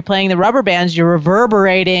bands, but when you're playing the rubber bands, you're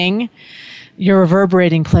reverberating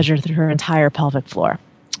pleasure through her entire pelvic floor.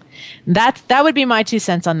 That would be my 2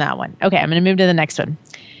 cents on that one. Okay, I'm going to move to the next one.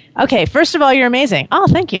 Okay, first of all, you're amazing. Oh,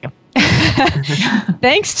 thank you.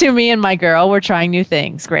 Thanks to me and my girl, we're trying new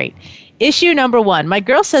things. Great. Issue number 1. My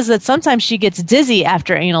girl says that sometimes she gets dizzy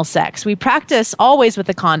after anal sex. We practice always with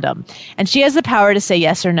a condom, and she has the power to say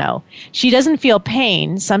yes or no. She doesn't feel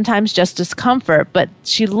pain, sometimes just discomfort, but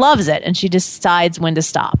she loves it, and she decides when to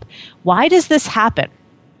stop. Why does this happen?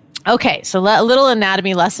 Okay, so a little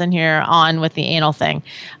anatomy lesson here on with the anal thing.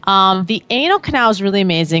 The anal canal is really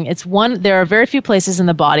amazing. There are very few places in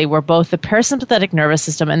the body where both the parasympathetic nervous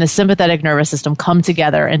system and the sympathetic nervous system come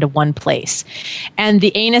together into one place. And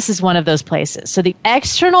the anus is one of those places. So the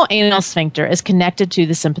external anal sphincter is connected to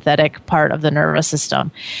the sympathetic part of the nervous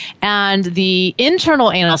system. And the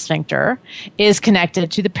internal anal sphincter is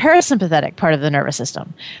connected to the parasympathetic part of the nervous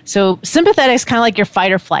system. So sympathetic is kind of like your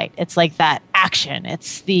fight or flight. It's like that action.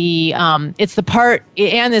 It's the part,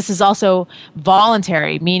 and this is also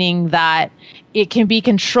voluntary, meaning that it can be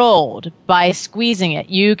controlled by squeezing it.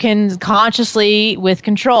 You can consciously, with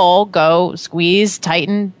control, go squeeze,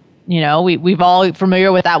 tighten. We've all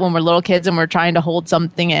familiar with that when we're little kids and we're trying to hold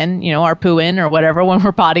something in, our poo in or whatever when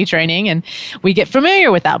we're potty training, and we get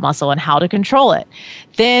familiar with that muscle and how to control it.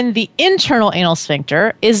 Then the internal anal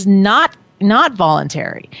sphincter is not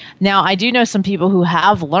voluntary. Now, I do know some people who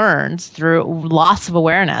have learned through lots of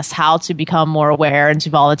awareness how to become more aware and to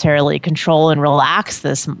voluntarily control and relax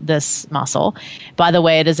this muscle. By the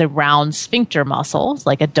way, it is a round sphincter muscle. It's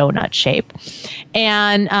like a donut shape.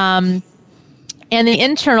 And the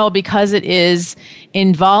internal, because it is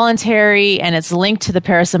involuntary and it's linked to the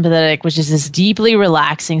parasympathetic, which is this deeply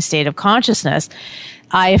relaxing state of consciousness,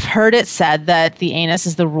 I've heard it said that the anus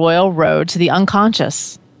is the royal road to the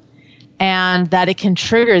unconscious, and that it can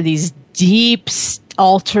trigger these deep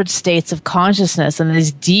altered states of consciousness and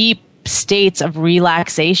these deep states of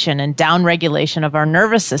relaxation and downregulation of our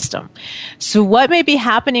nervous system. So what may be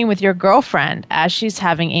happening with your girlfriend as she's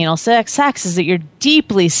having anal sex is that you're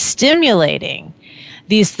deeply stimulating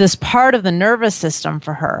this part of the nervous system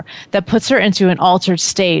for her that puts her into an altered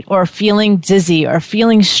state or feeling dizzy or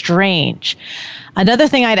feeling strange. Another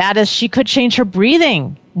thing I'd add is she could change her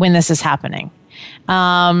breathing when this is happening.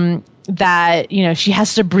 That, she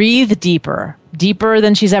has to breathe deeper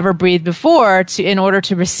than she's ever breathed before in order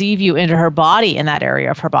to receive you into her body in that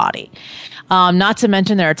area of her body. Not to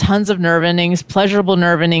mention there are tons of nerve endings, pleasurable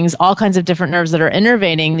nerve endings, all kinds of different nerves that are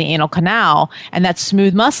innervating the anal canal and that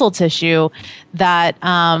smooth muscle tissue that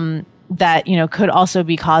could also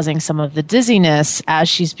be causing some of the dizziness as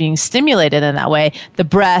she's being stimulated in that way. The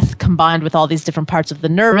breath combined with all these different parts of the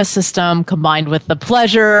nervous system combined with the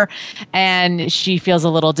pleasure, and she feels a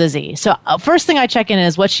little dizzy. So first thing I check in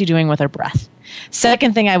is what's she doing with her breath?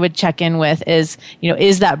 Second thing I would check in with is,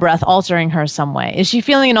 is that breath altering her some way? Is she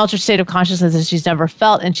feeling an altered state of consciousness that she's never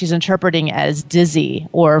felt and she's interpreting it as dizzy,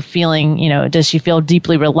 or feeling, does she feel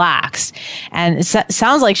deeply relaxed? And it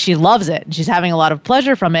sounds like she loves it and she's having a lot of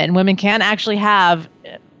pleasure from it. And women can actually have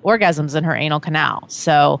orgasms in her anal canal.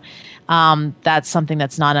 So that's something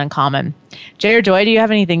that's not uncommon. Jay or Joy, do you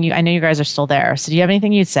have anything? I know you guys are still there. So do you have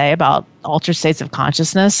anything you'd say about altered states of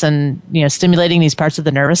consciousness and, stimulating these parts of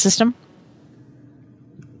the nervous system?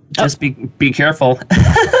 Just be careful.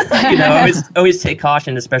 Always take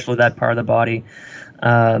caution, especially that part of the body.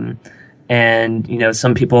 And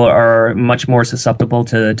some people are much more susceptible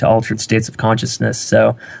to altered states of consciousness.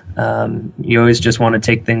 So you always just want to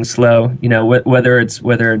take things slow. Whether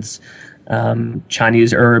it's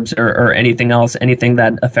Chinese herbs or anything else, anything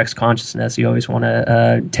that affects consciousness, you always want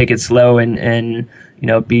to take it slow and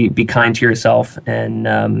be kind to yourself, and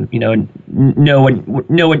know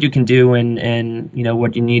what you can do, and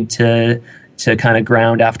what you need to kind of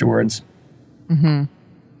ground afterwards. Mm-hmm.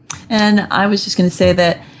 And I was just going to say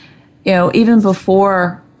that even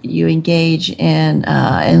before you engage in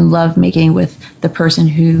lovemaking with the person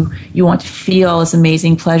who you want to feel this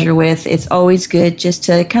amazing pleasure with, it's always good just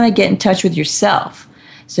to kind of get in touch with yourself,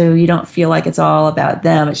 so you don't feel like it's all about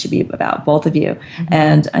them. It should be about both of you. Mm-hmm.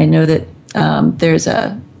 And I know that there's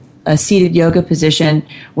a seated yoga position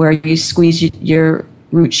where you squeeze your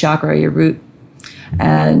root chakra, your root,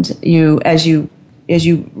 and as you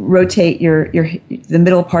rotate the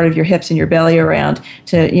middle part of your hips and your belly around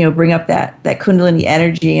to bring up that kundalini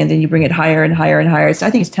energy, and then you bring it higher and higher and higher. So I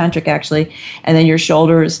think it's tantric actually, and then your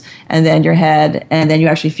shoulders, and then your head, and then you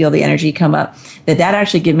actually feel the energy come up. That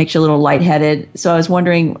actually makes you a little lightheaded. So I was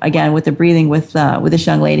wondering again with the breathing with this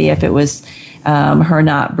young lady, if it was her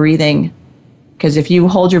not breathing. Because if you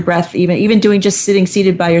hold your breath, even doing just sitting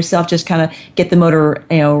seated by yourself, just kind of get the motor,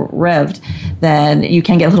 revved, then you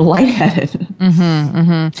can get a little lightheaded. Mm-hmm,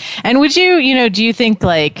 mm-hmm. And would you, do you think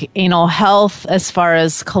like anal health as far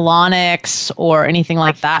as colonics or anything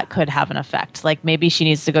like that could have an effect? Like maybe she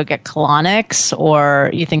needs to go get colonics, or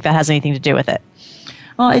you think that has anything to do with it?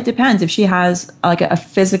 Well, it depends. If she has like a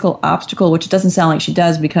physical obstacle, which it doesn't sound like she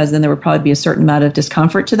does, because then there would probably be a certain amount of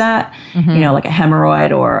discomfort to that, mm-hmm. Like a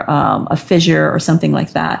hemorrhoid or a fissure or something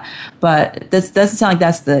like that. But this doesn't sound like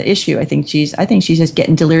that's the issue. I think she's just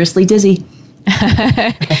getting deliriously dizzy.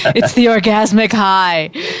 It's the orgasmic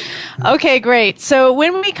high. Okay, great. So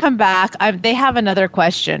when we come back, they have another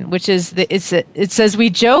question, which is it says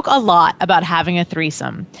we joke a lot about having a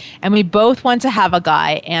threesome, and we both want to have a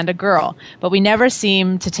guy and a girl, but we never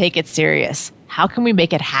seem to take it serious. How can we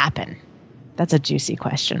make it happen? That's a juicy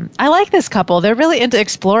question. I like this couple. They're really into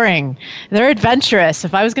exploring. They're adventurous.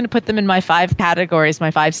 If I was going to put them in my 5 categories,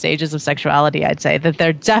 my 5 stages of sexuality, I'd say that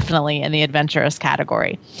they're definitely in the adventurous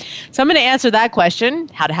category. So I'm going to answer that question,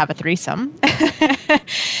 how to have a threesome.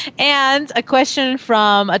 And a question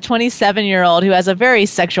from a 27-year-old who has a very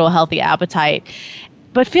sexual, healthy appetite,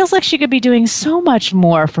 but feels like she could be doing so much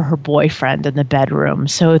more for her boyfriend in the bedroom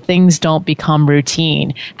so things don't become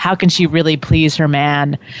routine. How can she really please her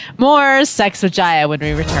man? More Sex with Jaiya when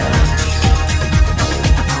we return.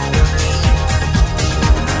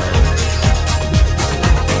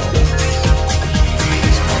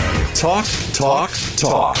 Talk, talk,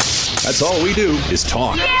 talk. That's all we do is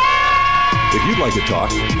talk. If you'd like to talk,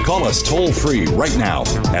 call us toll-free right now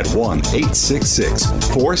at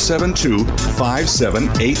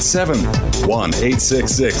 1-866-472-5787.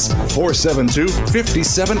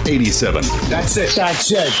 1-866-472-5787. That's it.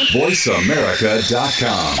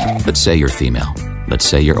 VoiceAmerica.com. Let's say you're female. Let's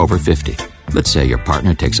say you're over 50. Let's say your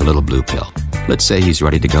partner takes a little blue pill. Let's say he's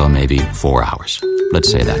ready to go in maybe 4 hours.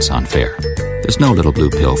 Let's say that's unfair. There's no little blue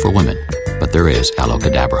pill for women, but there is Aloe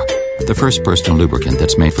Cadabra, the first personal lubricant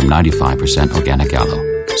that's made from 95% organic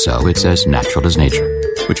aloe. So it's as natural as nature,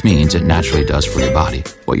 which means it naturally does for your body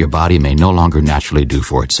what your body may no longer naturally do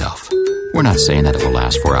for itself. We're not saying that it will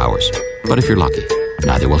last 4 hours, but if you're lucky,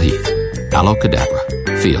 neither will he. Aloe Cadabra.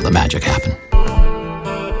 Feel the magic happen.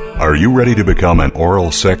 Are you ready to become an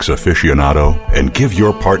oral sex aficionado and give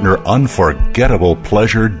your partner unforgettable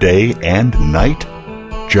pleasure day and night?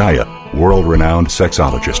 Jaiya, world-renowned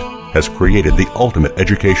sexologist, has created the ultimate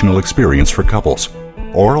educational experience for couples.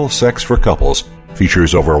 Oral Sex for Couples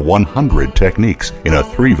features over 100 techniques in a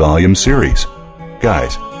 3-volume series.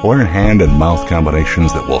 Guys, learn hand and mouth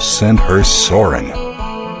combinations that will send her soaring.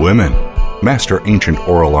 Women, master ancient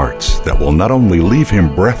oral arts that will not only leave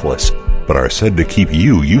him breathless, but are said to keep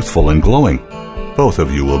you youthful and glowing. Both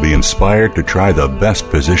of you will be inspired to try the best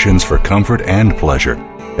positions for comfort and pleasure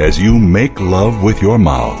as you make love with your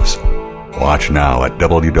mouths. Watch now at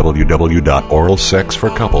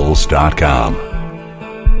www.oralsexforcouples.com.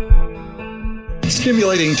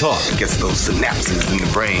 Stimulating talk Gets those synapses in the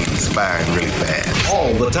brain firing really fast.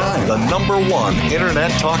 all the time. The number one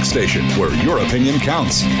internet talk station where your opinion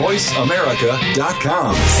counts.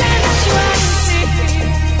 VoiceAmerica.com.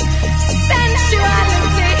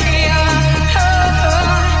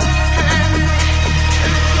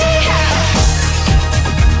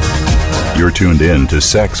 You're tuned in to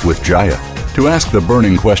Sex with Jaiya. To ask the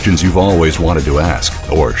burning questions you've always wanted to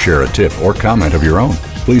ask, or share a tip or comment of your own,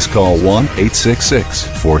 please call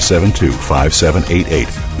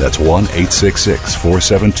 1-866-472-5788. That's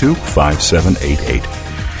 1-866-472-5788.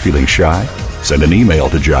 Feeling shy? Send an email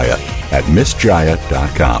to Jaiya at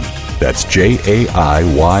MissJaiya.com. That's Jaiya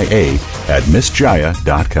at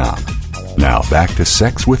MissJaiya.com. Now back to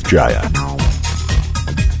Sex with Jaiya.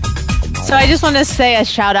 So I just want to say a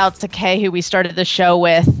shout out to Kay, who we started the show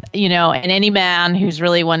with, and any man who's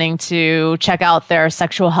really wanting to check out their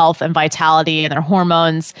sexual health and vitality and their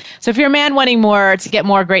hormones. So if you're a man wanting to get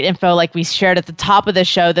more great info like we shared at the top of the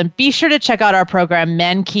show, then be sure to check out our program,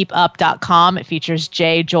 menkeepup.com. It features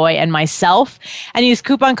Jay, Joy, and myself. And use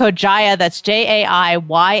coupon code Jaiya, that's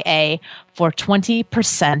Jaiya, for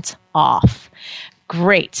 20% off.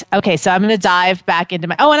 Great. Okay, so I'm going to dive back into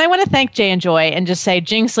and I want to thank Jay and Joy and just say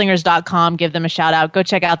jingslingers.com, give them a shout out. Go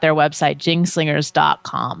check out their website,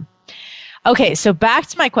 jingslingers.com. Okay, so back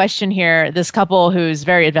to my question here. This couple who's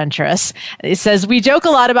very adventurous. It says, we joke a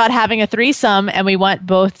lot about having a threesome and we want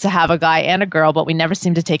both to have a guy and a girl, but we never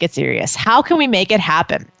seem to take it serious. How can we make it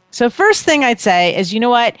happen? So first thing I'd say is, you know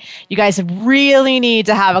what? You guys really need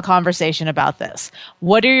to have a conversation about this.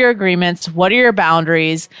 What are your agreements? What are your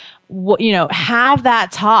boundaries? Have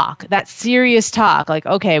that talk, that serious talk. Like,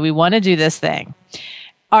 okay, we want to do this thing.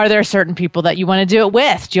 Are there certain people that you want to do it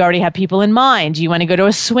with? Do you already have people in mind? Do you want to go to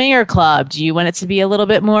a swinger club? Do you want it to be a little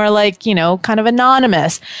bit more like, kind of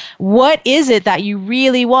anonymous? What is it that you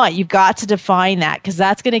really want? You've got to define that, because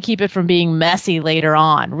that's going to keep it from being messy later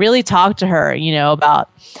on. Really talk to her, about,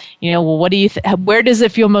 well, what do you, where does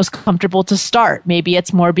it feel most comfortable to start? Maybe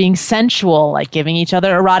it's more being sensual, like giving each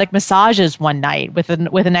other erotic massages one night with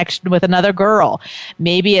another girl.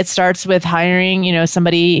 Maybe it starts with hiring,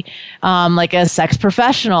 somebody, like a sex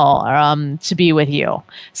professional, to be with you.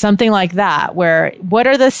 Something like that, where what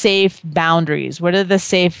are the safe boundaries? What are the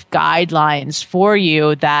safe guidelines for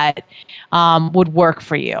you that would work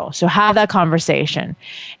for you? So have that conversation.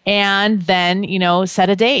 And then,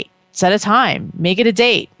 set a date, set a time, make it a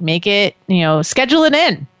date, make it, schedule it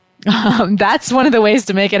in. That's one of the ways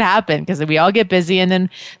to make it happen, because we all get busy and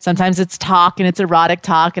then sometimes it's talk and it's erotic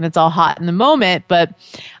talk and it's all hot in the moment. But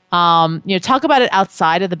talk about it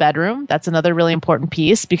outside of the bedroom. That's another really important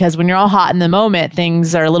piece, because when you're all hot in the moment,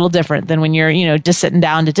 things are a little different than when you're, just sitting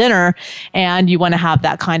down to dinner and you want to have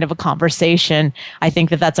that kind of a conversation. I think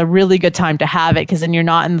that that's a really good time to have it, because then you're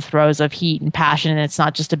not in the throes of heat and passion and it's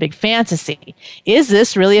not just a big fantasy. Is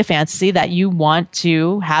this really a fantasy that you want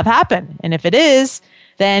to have happen? And if it is,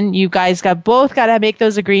 then you guys both got to make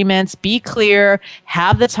those agreements, be clear,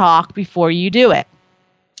 have the talk before you do it.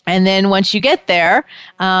 And then once you get there,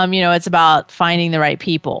 it's about finding the right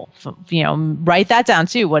people. Write that down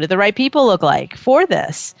too. What do the right people look like for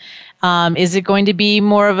this? Is it going to be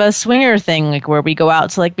more of a swinger thing, like where we go out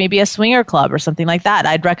to like maybe a swinger club or something like that?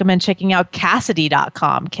 I'd recommend checking out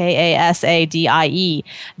Kasadie.com,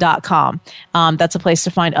 Kasadie.com. That's a place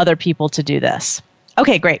to find other people to do this.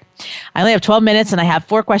 Okay, great. I only have 12 minutes and I have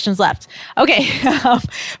 4 questions left. Okay.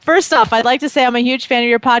 First off, I'd like to say I'm a huge fan of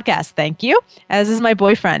your podcast. Thank you. As is my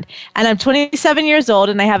boyfriend. And I'm 27 years old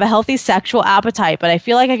and I have a healthy sexual appetite, but I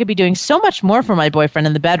feel like I could be doing so much more for my boyfriend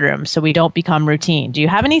in the bedroom so we don't become routine. Do you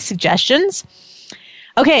have any suggestions?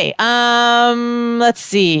 Okay, let's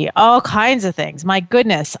see. All kinds of things. My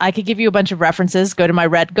goodness. I could give you a bunch of references. Go to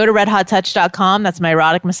redhottouch.com. That's my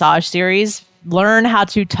erotic massage series. Learn how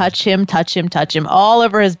to touch him all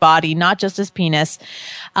over his body, not just his penis.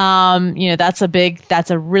 That's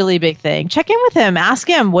a really big thing. Check in with him. Ask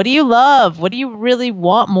him, what do you love? What do you really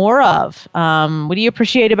want more of? What do you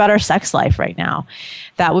appreciate about our sex life right now?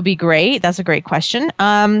 That would be great. That's a great question.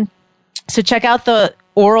 So check out the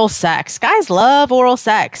oral sex. Guys love oral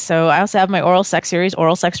sex. So I also have my oral sex series,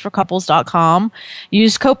 oralsexforcouples.com.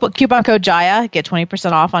 Use coupon code Jaiya, get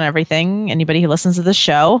 20% off on everything. Anybody who listens to the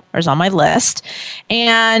show or is on my list.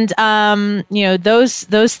 And,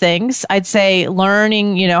 those things, I'd say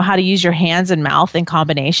learning, how to use your hands and mouth in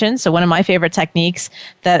combination. So one of my favorite techniques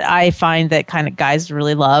that I find that kind of guys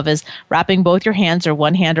really love is wrapping both your hands or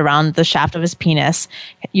one hand around the shaft of his penis.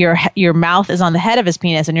 Your mouth is on the head of his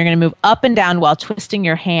penis and you're going to move up and down while twisting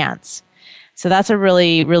your hands. So that's a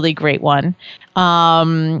really, really great one.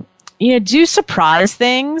 Do surprise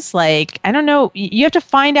things. Like, I don't know, you have to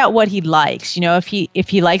find out what he likes. If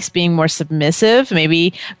he likes being more submissive,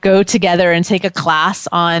 maybe go together and take a class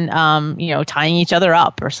on, tying each other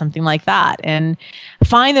up or something like that. And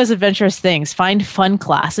find those adventurous things. Find fun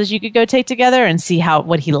classes you could go take together and see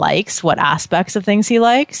what he likes, what aspects of things he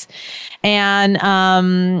likes.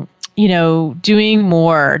 And, doing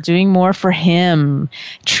more for him,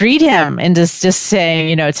 treat him, and just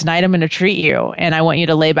saying, tonight I'm going to treat you and I want you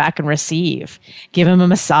to lay back and receive. Give him a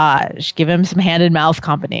massage, give him some hand and mouth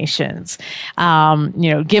combinations,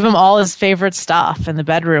 give him all his favorite stuff in the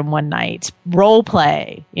bedroom one night. Role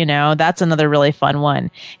play, that's another really fun one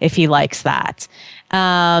if he likes that.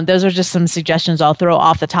 Those are just some suggestions I'll throw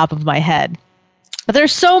off the top of my head. But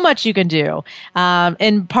there's so much you can do.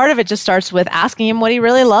 And part of it just starts with asking him what he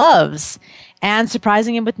really loves and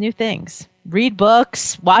surprising him with new things. Read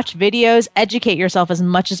books, watch videos, educate yourself as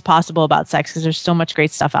much as possible about sex because there's so much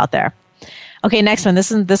great stuff out there. Okay, next one.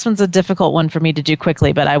 This one's a difficult one for me to do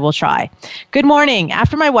quickly, but I will try. Good morning.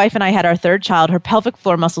 After my wife and I had our third child, her pelvic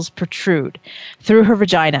floor muscles protrude through her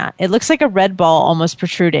vagina. It looks like a red ball almost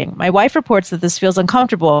protruding. My wife reports that this feels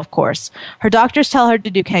uncomfortable, of course. Her doctors tell her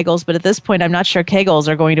to do Kegels, but at this point, I'm not sure Kegels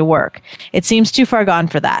are going to work. It seems too far gone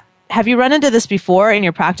for that. Have you run into this before in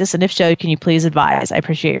your practice? And if so, can you please advise? I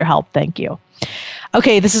appreciate your help. Thank you.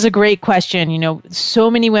 Okay, this is a great question. So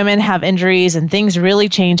many women have injuries and things really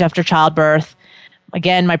change after childbirth.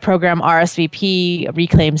 Again, my program, RSVP,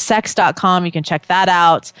 reclaimsex.com. You can check that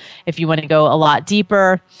out if you want to go a lot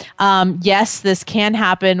deeper. Yes, this can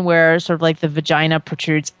happen where sort of like the vagina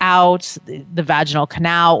protrudes out, the vaginal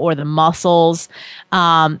canal or the muscles.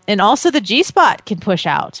 And also the G-spot can push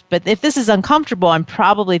out. But if this is uncomfortable, I'm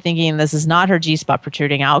probably thinking this is not her G-spot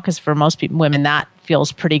protruding out because for most women, that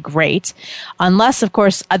feels pretty great. Unless, of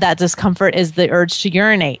course, that discomfort is the urge to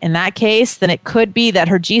urinate. In that case, then it could be that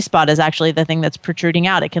her G-spot is actually the thing that's protruding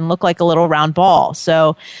out. It can look like a little round ball.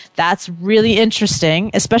 So that's really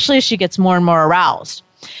interesting, especially as she gets more and more aroused.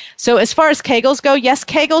 So as far as Kegels go, yes,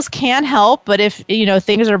 Kegels can help, but if,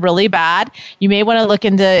 things are really bad, you may want to look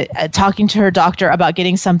into talking to her doctor about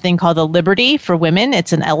getting something called the Liberty for women.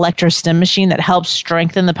 It's an electrostim machine that helps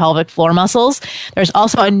strengthen the pelvic floor muscles. There's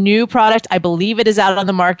also a new product, I believe it is out on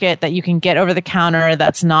the market, that you can get over the counter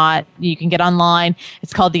you can get online.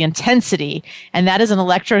 It's called the Intensity, and that is an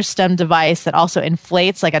electrostim device that also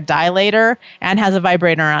inflates like a dilator and has a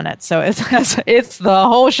vibrator on it. So it's the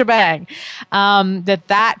whole shebang.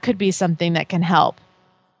 That could be something that can help.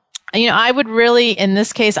 I would really, in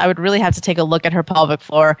this case, have to take a look at her pelvic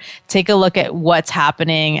floor, take a look at what's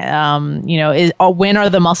happening. When are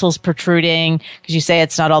the muscles protruding? Because you say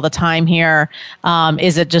it's not all the time here.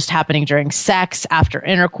 Is it just happening during sex, after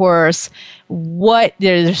intercourse?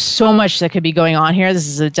 There's so much that could be going on here.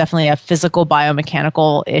 This is definitely a physical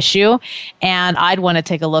biomechanical issue. And I'd want to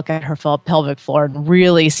take a look at her pelvic floor and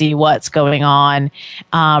really see what's going on.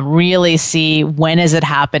 Really see when is it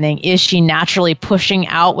happening? Is she naturally pushing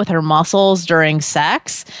out with her muscles during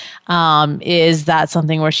sex? Is that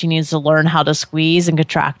something where she needs to learn how to squeeze and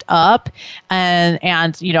contract up? And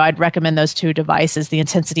I'd recommend those two devices, the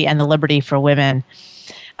Intensity and the Liberty for women.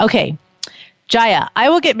 Okay. Jaiya, I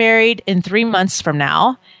will get married in 3 months from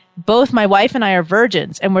now. Both my wife and I are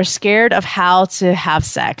virgins, and we're scared of how to have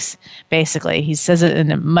sex. Basically, he says it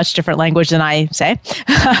in a much different language than I say.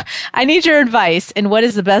 I need your advice in what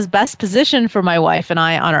is the best position for my wife and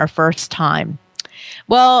I on our first time.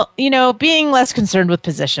 Well, being less concerned with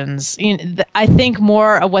positions, I think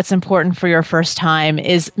more of what's important for your first time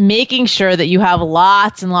is making sure that you have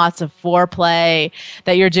lots and lots of foreplay,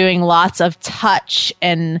 that you're doing lots of touch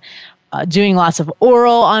and doing lots of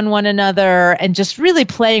oral on one another and just really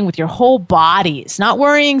playing with your whole bodies, not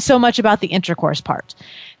worrying so much about the intercourse part.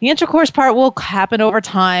 The intercourse part will happen over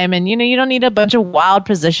time, and you don't need a bunch of wild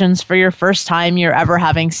positions for your first time you're ever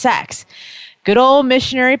having sex. Good old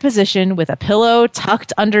missionary position with a pillow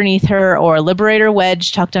tucked underneath her or a liberator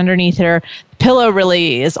wedge tucked underneath her. Pillow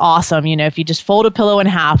really is awesome. If you just fold a pillow in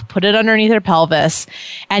half, put it underneath her pelvis,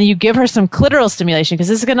 and you give her some clitoral stimulation, because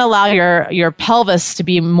this is going to allow your pelvis to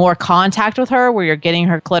be more contact with her, where you're getting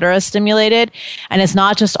her clitoris stimulated. And it's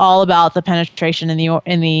not just all about the penetration in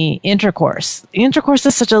the intercourse. The intercourse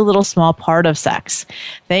is such a little small part of sex.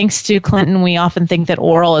 Thanks to Clinton, we often think that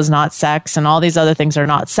oral is not sex and all these other things are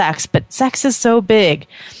not sex, but sex is so big.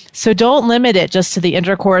 So don't limit it just to the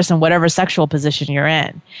intercourse and whatever sexual position you're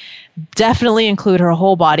in. Definitely include her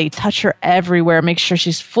whole body, touch her everywhere, make sure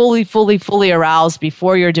she's fully aroused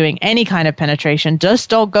before you're doing any kind of penetration. Just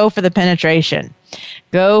don't go for the penetration.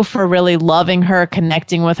 Go for really loving her,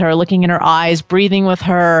 connecting with her, looking in her eyes, breathing with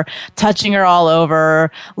her, touching her all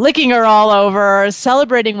over, licking her all over,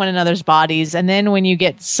 celebrating one another's bodies. And then when you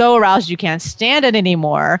get so aroused you can't stand it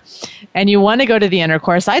anymore and you want to go to the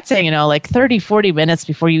intercourse, I'd say, like 30, 40 minutes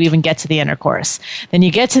before you even get to the intercourse. Then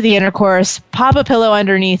you get to the intercourse, pop a pillow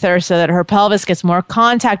underneath her so that her pelvis gets more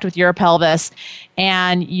contact with your pelvis,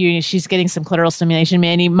 and she's getting some clitoral stimulation.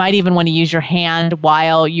 You might even want to use your hand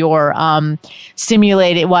while you're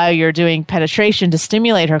while you're doing penetration to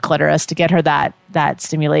stimulate her clitoris to get her that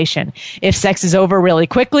stimulation. If sex is over really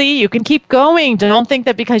quickly, you can keep going. Don't think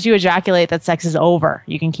that because you ejaculate that sex is over.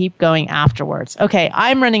 You can keep going afterwards. Okay,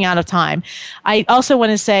 I'm running out of time. I also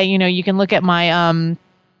want to say, you can look at my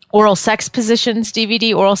Oral Sex Positions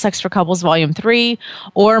DVD, Oral Sex for Couples Volume 3,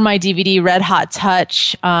 or my DVD Red Hot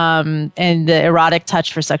Touch and the Erotic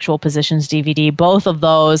Touch for Sexual Positions DVD. Both of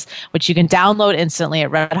those, which you can download instantly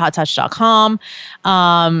at redhottouch.com.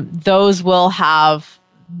 Those will have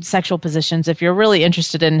sexual positions if you're really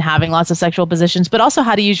interested in having lots of sexual positions, but also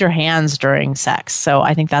how to use your hands during sex. So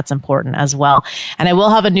I think that's important as well. And I will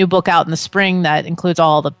have a new book out in the spring that includes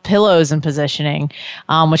all the pillows and positioning,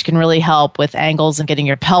 which can really help with angles and getting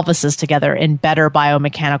your pelvises together in better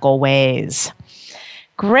biomechanical ways.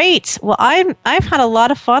 Great. Well, I've had a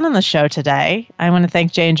lot of fun on the show today. I want to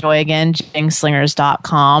thank Jay and Joy again,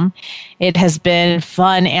 jingslingers.com. It has been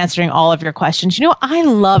fun answering all of your questions. I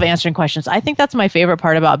love answering questions. I think that's my favorite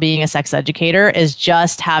part about being a sex educator is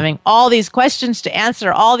just having all these questions to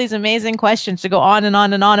answer, all these amazing questions to go on and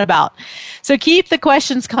on and on about. So keep the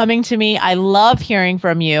questions coming to me. I love hearing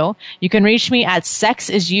from you. You can reach me at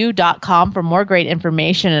sexisyou.com for more great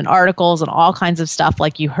information and articles and all kinds of stuff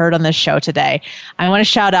like you heard on this show today. I want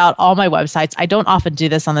to shout out all my websites. I don't often do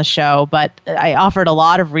this on the show, but I offered a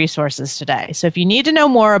lot of resources today. So if you need to know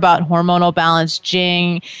more about hormonal balance,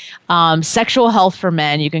 Jing, sexual health for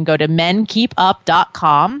men, you can go to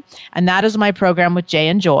menkeepup.com, and that is my program with Jay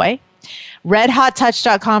and Joy.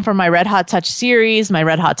 redhottouch.com for my Red Hot Touch series, my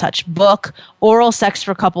Red Hot Touch book,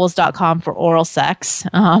 oralsexforcouples.com for oral sex.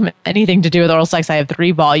 Anything to do with oral sex, I have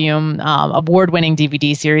 3-volume award-winning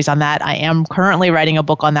DVD series on that. I am currently writing a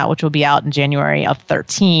book on that, which will be out in January of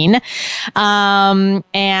 2013. And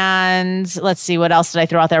let's see, what else did I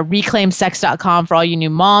throw out there? Reclaimsex.com for all you new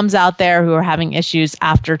moms out there who are having issues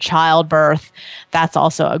after childbirth. That's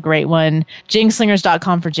also a great one.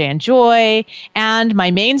 Jingslingers.com for Jay and Joy. And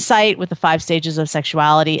my main site with the 5 stages of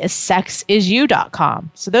sexuality is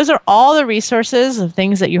sexisyou.com. So those are all the resources of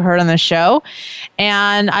things that you heard on the show.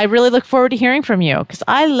 And I really look forward to hearing from you because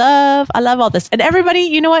I love all this. And everybody,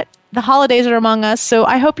 you know what? The holidays are among us. So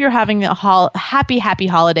I hope you're having a happy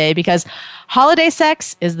holiday because holiday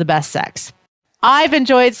sex is the best sex. I've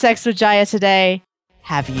enjoyed Sex with Jaiya today.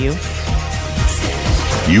 Have you?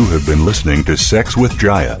 You have been listening to Sex with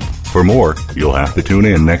Jaiya. For more, you'll have to tune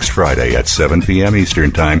in next Friday at 7 p.m. Eastern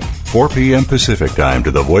Time, 4 p.m. Pacific Time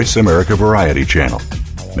to the Voice America Variety Channel.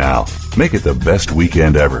 Now, make it the best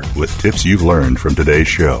weekend ever with tips you've learned from today's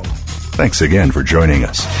show. Thanks again for joining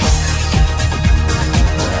us.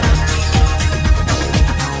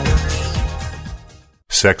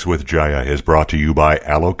 Sex with Jaiya is brought to you by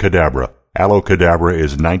Aloe Cadabra. Aloe Cadabra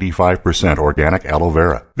is 95% organic aloe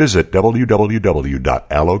vera. Visit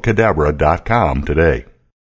www.aloecadabra.com today.